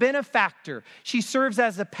as a benefactor. She serves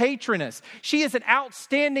as a patroness. She is an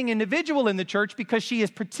outstanding individual in the church because she is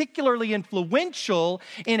particularly influential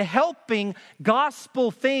in helping gospel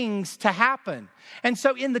things to happen. And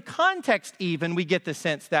so in the context even, we get the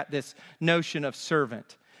sense that this notion of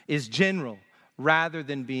servant is general rather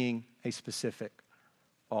than being a specific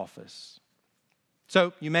office.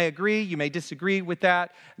 So you may agree, you may disagree with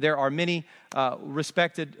that. There are many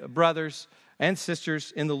respected brothers and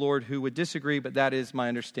sisters in the Lord who would disagree, but that is my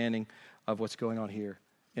understanding of what's going on here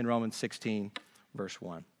in Romans 16, verse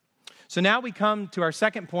 1. So now we come to our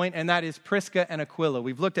second point, and that is Prisca and Aquila.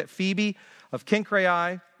 We've looked at Phoebe of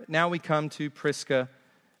Cenchreae. Now we come to Prisca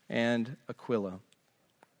and Aquila.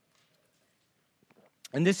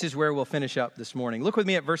 And this is where we'll finish up this morning. Look with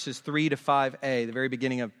me at verses 3 to 5a, the very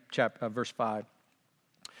beginning of verse 5.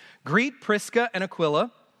 Greet Prisca and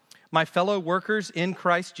Aquila, my fellow workers in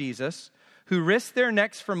Christ Jesus, who risked their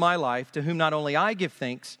necks for my life, to whom not only I give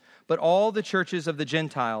thanks, but all the churches of the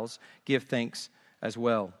Gentiles give thanks as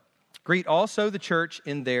well. Greet also the church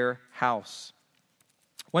in their house.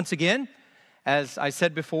 Once again, as I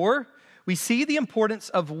said before, we see the importance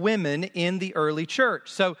of women in the early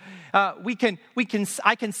church. So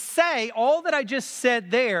I can say all that I just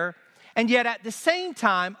said there, and yet at the same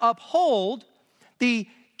time uphold the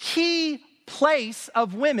key place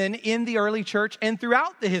of women in the early church and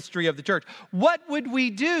throughout the history of the church. What would we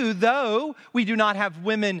do, though we do not have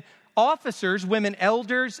women officers, women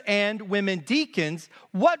elders, and women deacons?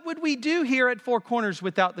 What would we do here at Four Corners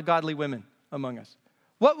without the godly women among us?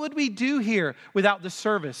 What would we do here without the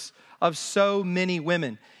service of so many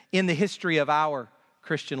women in the history of our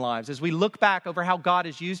Christian lives? As we look back over how God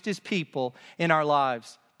has used his people in our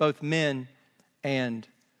lives, both men and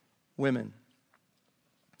women.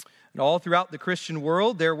 And all throughout the Christian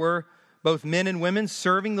world, there were both men and women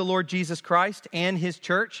serving the Lord Jesus Christ and his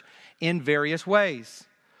church in various ways.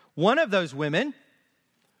 One of those women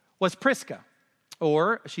was Prisca,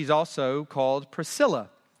 or she's also called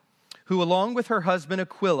Priscilla, who along with her husband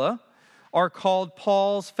Aquila are called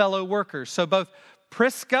Paul's fellow workers. So both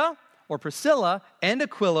Prisca or Priscilla and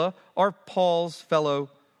Aquila are Paul's fellow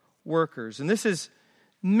workers. And this is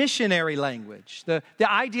missionary language. The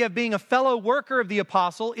idea of being a fellow worker of the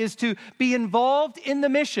apostle is to be involved in the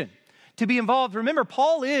mission. To be involved. Remember,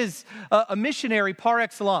 Paul is a missionary par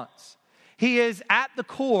excellence. He is at the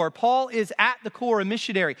core. Paul is at the core a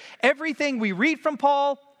missionary. Everything we read from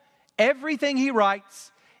Paul, everything he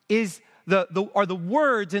writes are the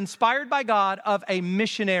words inspired by God of a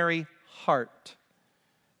missionary heart.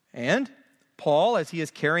 And Paul, as he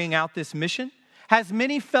is carrying out this mission, has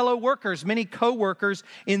many fellow workers, many co-workers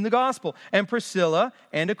in the gospel. And Priscilla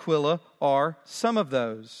and Aquila are some of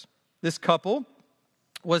those. This couple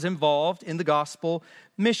was involved in the gospel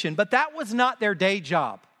mission, but that was not their day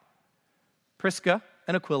job. Prisca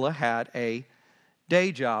and Aquila had a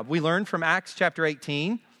day job. We learned from Acts chapter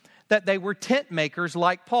 18 that they were tent makers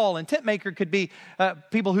like Paul. And tent maker could be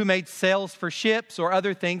people who made sails for ships or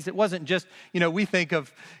other things. It wasn't just, we think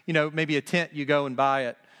of, maybe a tent you go and buy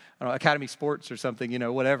at Academy Sports or something,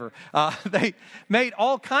 whatever. They made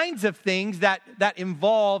all kinds of things that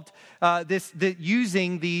involved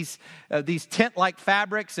using these tent-like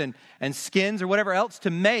fabrics and skins or whatever else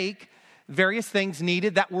to make various things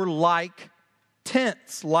needed that were like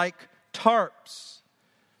tents, like tarps.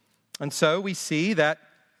 And so we see that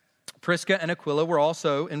Prisca and Aquila were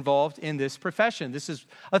also involved in this profession. This is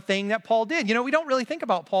a thing that Paul did. We don't really think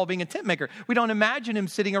about Paul being a tent maker. We don't imagine him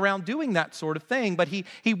sitting around doing that sort of thing, but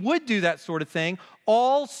he would do that sort of thing,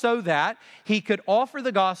 all so that he could offer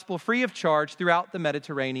the gospel free of charge throughout the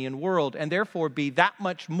Mediterranean world and therefore be that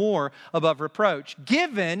much more above reproach,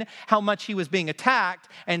 given how much he was being attacked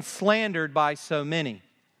and slandered by so many.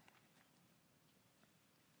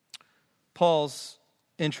 Paul's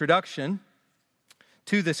introduction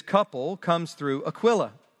to this couple comes through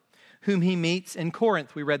Aquila, whom he meets in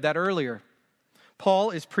Corinth. We read that earlier. Paul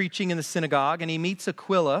is preaching in the synagogue, and he meets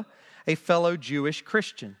Aquila, a fellow Jewish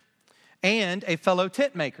Christian, and a fellow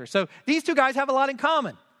tent maker. So these two guys have a lot in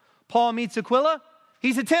common. Paul meets Aquila,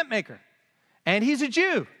 he's a tent maker, and he's a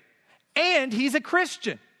Jew, and he's a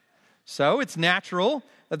Christian. So it's natural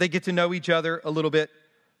that they get to know each other a little bit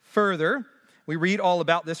further. We read all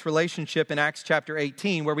about this relationship in Acts chapter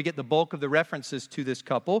 18, where we get the bulk of the references to this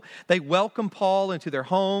couple. They welcome Paul into their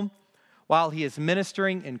home while he is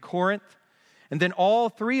ministering in Corinth. And then all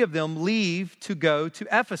three of them leave to go to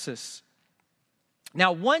Ephesus.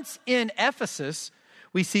 Now, once in Ephesus,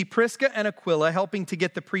 we see Prisca and Aquila helping to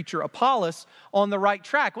get the preacher Apollos on the right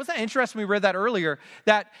track. Wasn't that interesting? We read that earlier,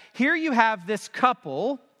 that here you have this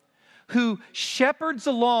couple who shepherds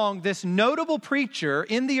along this notable preacher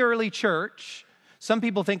in the early church. Some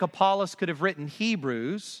people think Apollos could have written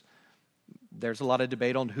Hebrews. There's a lot of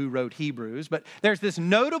debate on who wrote Hebrews, but there's this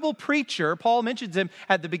notable preacher. Paul mentions him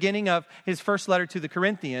at the beginning of his first letter to the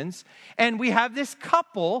Corinthians. And we have this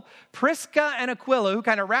couple, Prisca and Aquila, who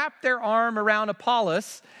kind of wrap their arm around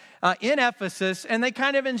Apollos in Ephesus, and they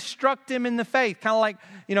kind of instruct him in the faith, kind of like,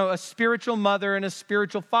 a spiritual mother and a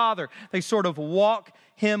spiritual father. They sort of walk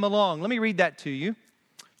him along. Let me read that to you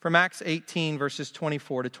from Acts 18, verses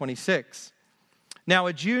 24 to 26. Now,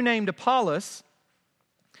 a Jew named Apollos,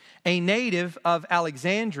 a native of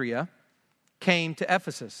Alexandria, came to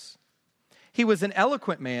Ephesus. He was an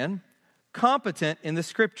eloquent man, competent in the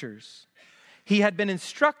scriptures. He had been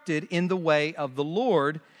instructed in the way of the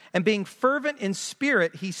Lord, and being fervent in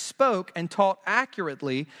spirit, he spoke and taught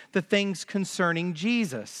accurately the things concerning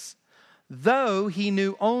Jesus, though he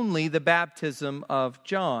knew only the baptism of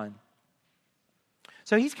John.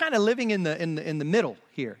 So he's kind of living in the middle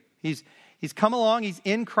here. He's come along, he's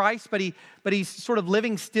in Christ, but he's sort of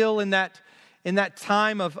living still in that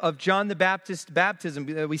time of John the Baptist's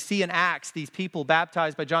baptism. We see in Acts these people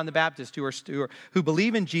baptized by John the Baptist who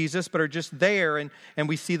believe in Jesus but are just there, and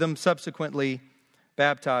we see them subsequently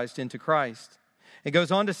baptized into Christ. It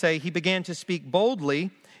goes on to say, he began to speak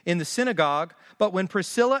boldly in the synagogue, but when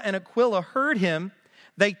Priscilla and Aquila heard him,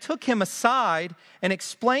 they took him aside and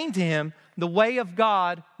explained to him the way of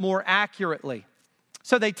God more accurately.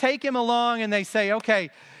 So they take him along and they say, okay,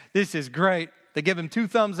 this is great. They give him 2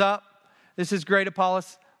 thumbs up. This is great,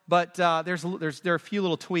 Apollos. But there are a few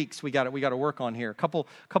little tweaks we got to work on here. A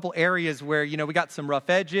couple areas where we got some rough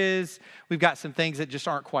edges. We've got some things that just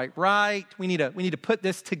aren't quite right. We need to put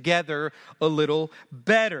this together a little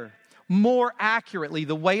better, more accurately.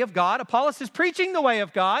 The way of God. Apollos is preaching the way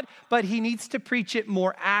of God, but he needs to preach it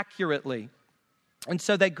more accurately. And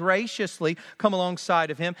so they graciously come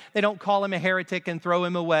alongside of him. They don't call him a heretic and throw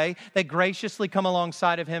him away. They graciously come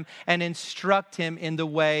alongside of him and instruct him in the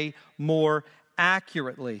way more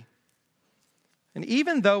accurately. And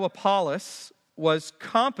even though Apollos was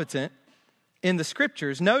competent in the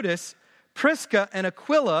scriptures, notice Prisca and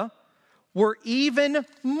Aquila were even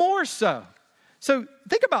more so. So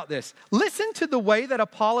think about this. Listen to the way that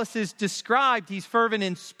Apollos is described. He's fervent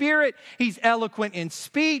in spirit. He's eloquent in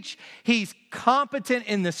speech. He's competent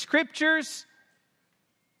in the scriptures.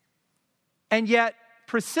 And yet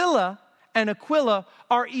Priscilla and Aquila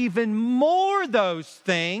are even more those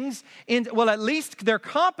things, at least their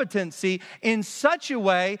competency, in such a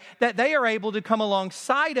way that they are able to come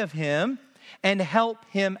alongside of him and help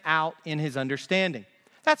him out in his understanding.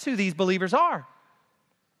 That's who these believers are.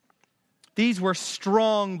 These were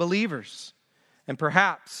strong believers. And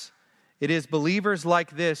perhaps it is believers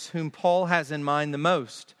like this whom Paul has in mind the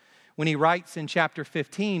most when he writes in chapter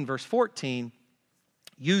 15, verse 14,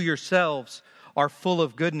 you yourselves are full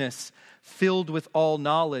of goodness, filled with all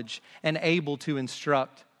knowledge, and able to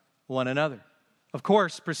instruct one another. Of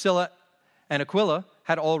course, Priscilla and Aquila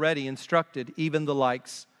had already instructed even the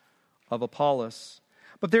likes of Apollos.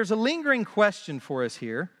 But there's a lingering question for us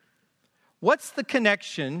here. What's the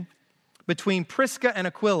connection between Prisca and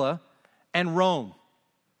Aquila and Rome?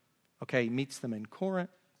 Okay, he meets them in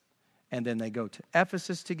Corinth, and then they go to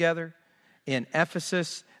Ephesus together. In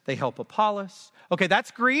Ephesus, they help Apollos. Okay,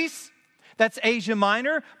 that's Greece. That's Asia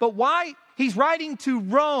Minor. But why? He's writing to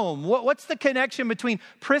Rome. What's the connection between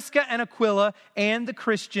Prisca and Aquila and the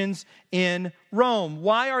Christians in Rome?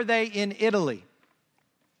 Why are they in Italy?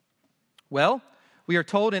 Well, we are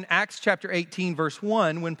told in Acts chapter 18, verse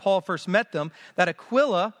 1, when Paul first met them, that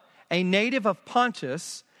Aquila, a native of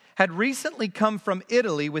Pontus, had recently come from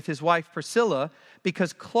Italy with his wife Priscilla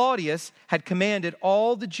because Claudius had commanded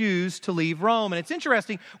all the Jews to leave Rome. And it's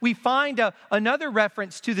interesting, we find another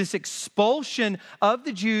reference to this expulsion of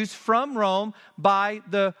the Jews from Rome by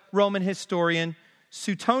the Roman historian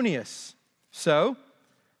Suetonius. So,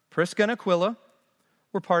 Prisca and Aquila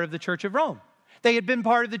were part of the Church of Rome. They had been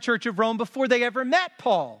part of the Church of Rome before they ever met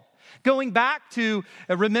Paul. Going back to,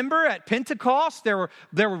 remember at Pentecost, there were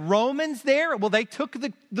Romans there. Well, they took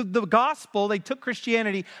the gospel, they took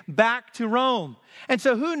Christianity back to Rome. And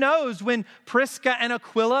so who knows when Prisca and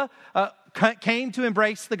Aquila came to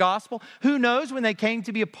embrace the gospel? Who knows when they came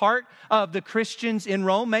to be a part of the Christians in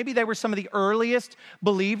Rome? Maybe they were some of the earliest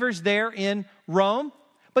believers there in Rome.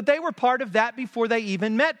 But they were part of that before they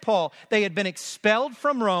even met Paul. They had been expelled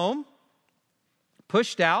from Rome,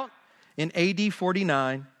 pushed out in AD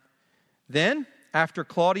 49. Then, after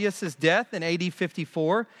Claudius's death in AD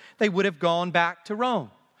 54, they would have gone back to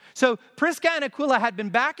Rome. So Prisca and Aquila had been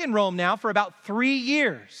back in Rome now for about 3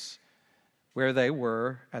 years, where they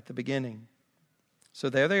were at the beginning. So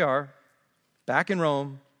there they are, back in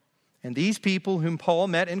Rome, and these people whom Paul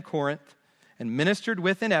met in Corinth and ministered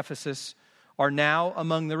with in Ephesus are now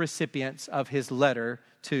among the recipients of his letter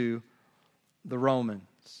to the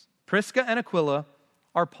Romans. Prisca and Aquila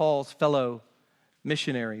are Paul's fellow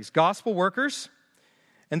missionaries, gospel workers,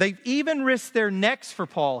 and they've even risked their necks for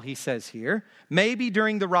Paul, he says here. Maybe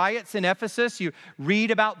during the riots in Ephesus, you read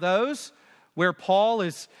about those where Paul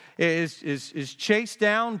is chased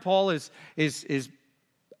down. Paul is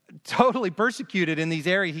totally persecuted in these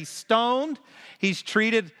areas. He's stoned. He's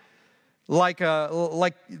treated like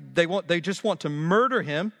they just want to murder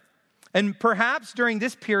him. And perhaps during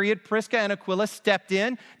this period, Prisca and Aquila stepped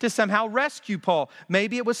in to somehow rescue Paul.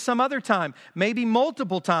 Maybe it was some other time, maybe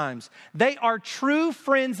multiple times. They are true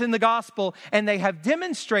friends in the gospel, and they have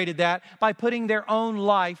demonstrated that by putting their own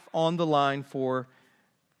life on the line for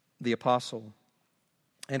the apostle.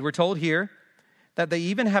 And we're told here that they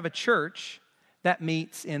even have a church that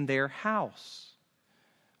meets in their house.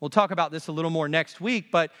 We'll talk about this a little more next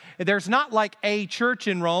week, but there's not like a church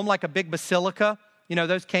in Rome, like a big basilica. You know,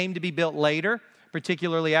 those came to be built later,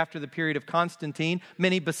 particularly after the period of Constantine.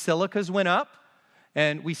 Many basilicas went up,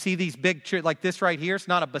 and we see these big churches like this right here. It's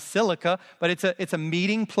not a basilica, but it's a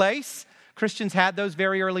meeting place. Christians had those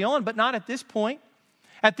very early on, but not at this point.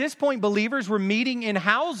 At this point, believers were meeting in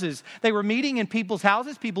houses. They were meeting in people's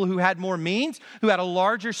houses, people who had more means, who had a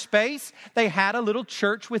larger space. They had a little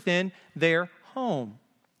church within their home.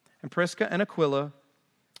 And Prisca and Aquila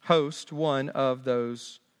host one of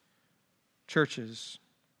those churches.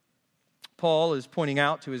 Paul is pointing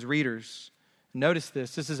out to his readers, notice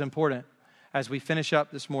this is important as we finish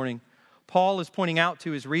up this morning. Paul is pointing out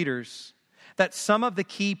to his readers that some of the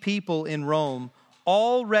key people in Rome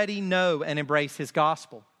already know and embrace his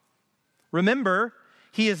gospel. Remember,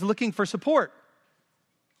 he is looking for support.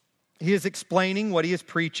 He is explaining what he is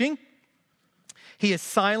preaching. He is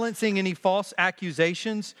silencing any false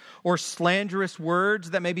accusations or slanderous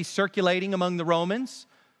words that may be circulating among the Romans.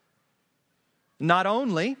 Not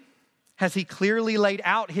only has he clearly laid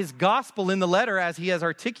out his gospel in the letter as he has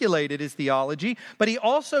articulated his theology, but he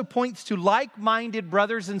also points to like-minded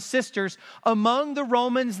brothers and sisters among the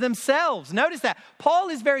Romans themselves. Notice that. Paul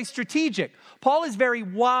is very strategic. Paul is very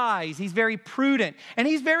wise. He's very prudent. And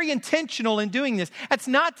he's very intentional in doing this. That's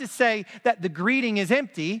not to say that the greeting is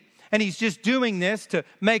empty and he's just doing this to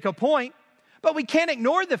make a point. But we can't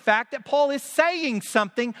ignore the fact that Paul is saying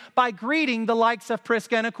something by greeting the likes of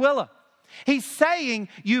Prisca and Aquila. He's saying,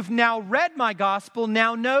 you've now read my gospel.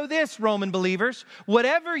 Now know this, Roman believers.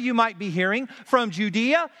 Whatever you might be hearing from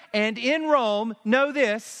Judea and in Rome, know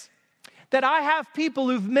this, that I have people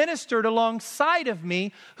who've ministered alongside of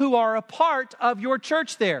me who are a part of your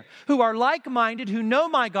church there, who are like-minded, who know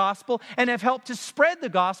my gospel and have helped to spread the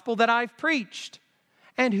gospel that I've preached,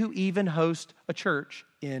 and who even host a church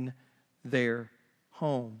in their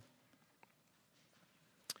home.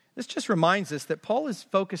 This just reminds us that Paul is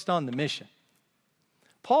focused on the mission.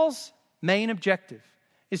 Paul's main objective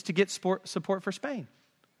is to get support for Spain.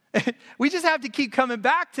 We just have to keep coming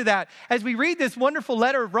back to that as we read this wonderful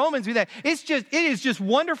letter of Romans. It is just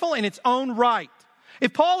wonderful in its own right.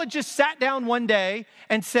 If Paul had just sat down one day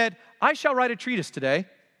and said, I shall write a treatise today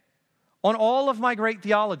on all of my great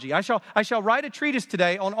theology. I shall write a treatise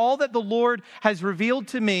today on all that the Lord has revealed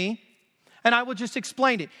to me, and I will just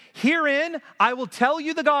explain it. Herein, I will tell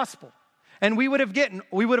you the gospel. And we would have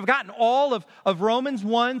gotten all of Romans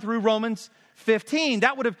 1 through Romans 15.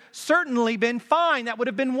 That would have certainly been fine. That would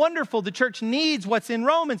have been wonderful. The church needs what's in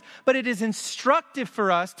Romans. But it is instructive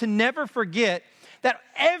for us to never forget that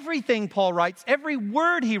everything Paul writes, every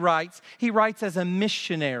word he writes as a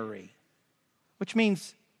missionary. Which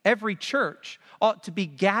means every church ought to be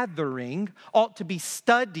gathering, ought to be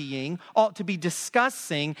studying, ought to be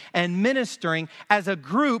discussing and ministering as a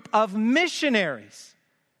group of missionaries.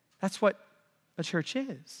 That's what a church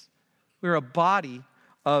is. We're a body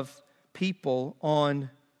of people on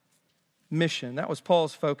mission. That was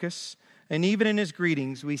Paul's focus. And even in his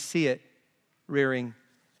greetings, we see it rearing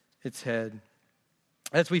its head.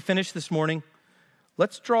 As we finish this morning,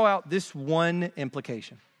 let's draw out this one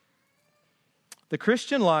implication. The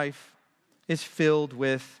Christian life is filled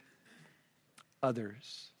with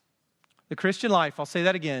others. The Christian life, I'll say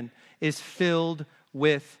that again, is filled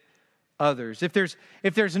with others. If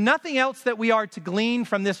there's nothing else that we are to glean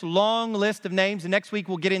from this long list of names, and next week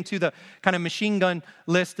we'll get into the kind of machine gun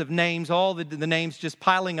list of names, all the names just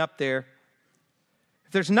piling up there.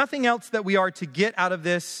 If there's nothing else that we are to get out of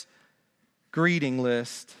this greeting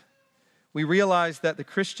list, we realize that the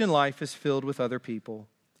Christian life is filled with other people,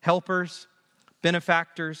 helpers,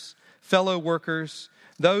 benefactors, fellow workers,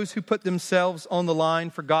 those who put themselves on the line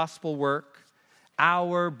for gospel work,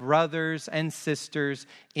 our brothers and sisters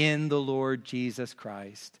in the Lord Jesus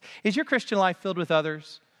Christ. Is your Christian life filled with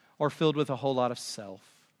others or filled with a whole lot of self?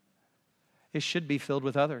 It should be filled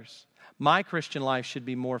with others. My Christian life should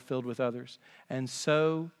be more filled with others, and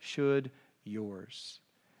so should yours.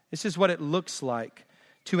 This is what it looks like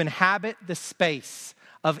to inhabit the space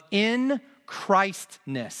of in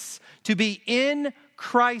Christness. To be in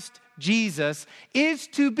Christ Jesus is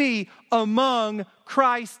to be among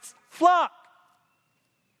Christ's flock.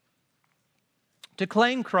 To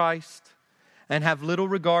claim Christ and have little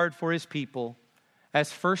regard for his people,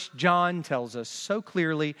 as 1 John tells us so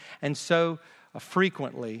clearly and so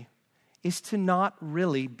frequently, is to not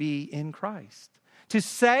really be in Christ. To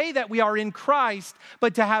say that we are in Christ,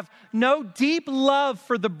 but to have no deep love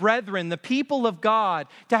for the brethren, the people of God,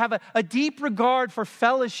 to have a deep regard for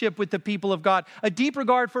fellowship with the people of God, a deep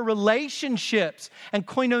regard for relationships and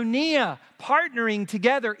koinonia, partnering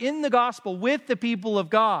together in the gospel with the people of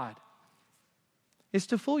God, is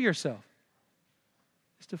to fool yourself.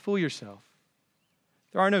 Is to fool yourself.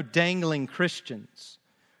 There are no dangling Christians.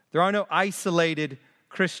 There are no isolated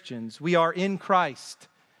Christians. We are in Christ,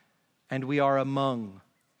 and we are among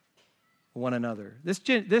one another.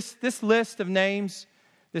 This list of names,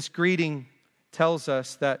 this greeting tells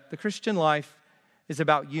us that the Christian life is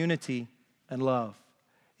about unity and love.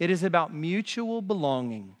 It is about mutual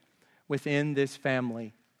belonging within this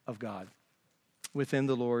family of God, within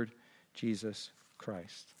the Lord Jesus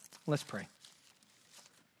Christ. Let's pray.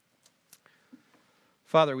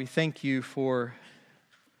 Father, we thank you for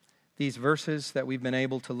these verses that we've been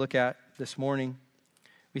able to look at this morning.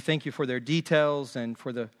 We thank you for their details and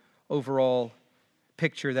for the overall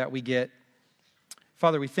picture that we get.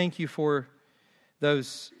 Father, we thank you for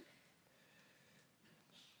those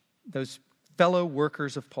fellow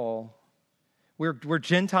workers of Paul. We're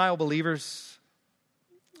Gentile believers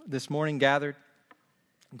this morning gathered,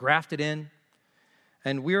 grafted in,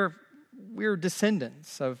 and we're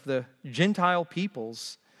descendants of the Gentile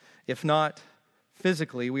peoples, if not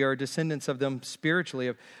physically. We are descendants of them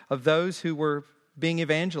spiritually, of those who were being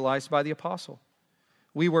evangelized by the apostle.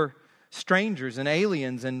 We were strangers and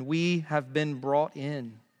aliens, and we have been brought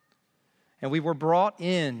in. And we were brought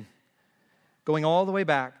in going all the way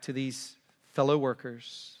back to these fellow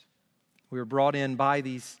workers. We were brought in by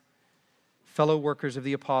these fellow workers of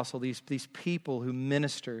the apostle, these people who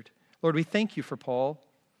ministered. Lord, we thank you for Paul.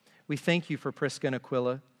 We thank you for Prisca and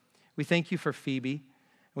Aquila. We thank you for Phoebe. And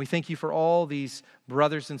we thank you for all these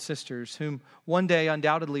brothers and sisters whom one day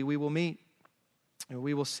undoubtedly we will meet. And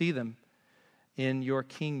we will see them in your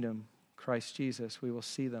kingdom, Christ Jesus. We will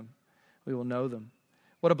see them. We will know them.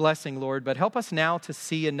 What a blessing, Lord. But help us now to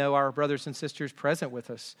see and know our brothers and sisters present with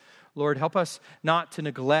us. Lord, help us not to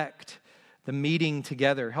neglect the meeting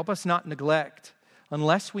together. Help us not neglect,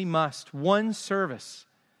 unless we must, one service,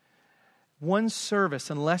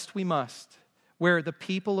 unless we must, where the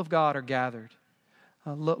people of God are gathered.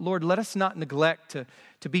 Lord, let us not neglect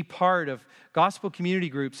to be part of gospel community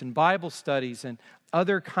groups and Bible studies and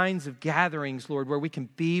other kinds of gatherings, Lord, where we can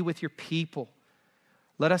be with your people.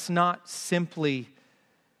 Let us not simply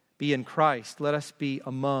be in Christ. Let us be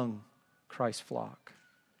among Christ's flock.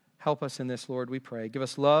 Help us in this, Lord, we pray. Give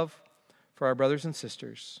us love for our brothers and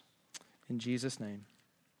sisters. In Jesus' name,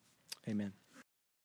 amen.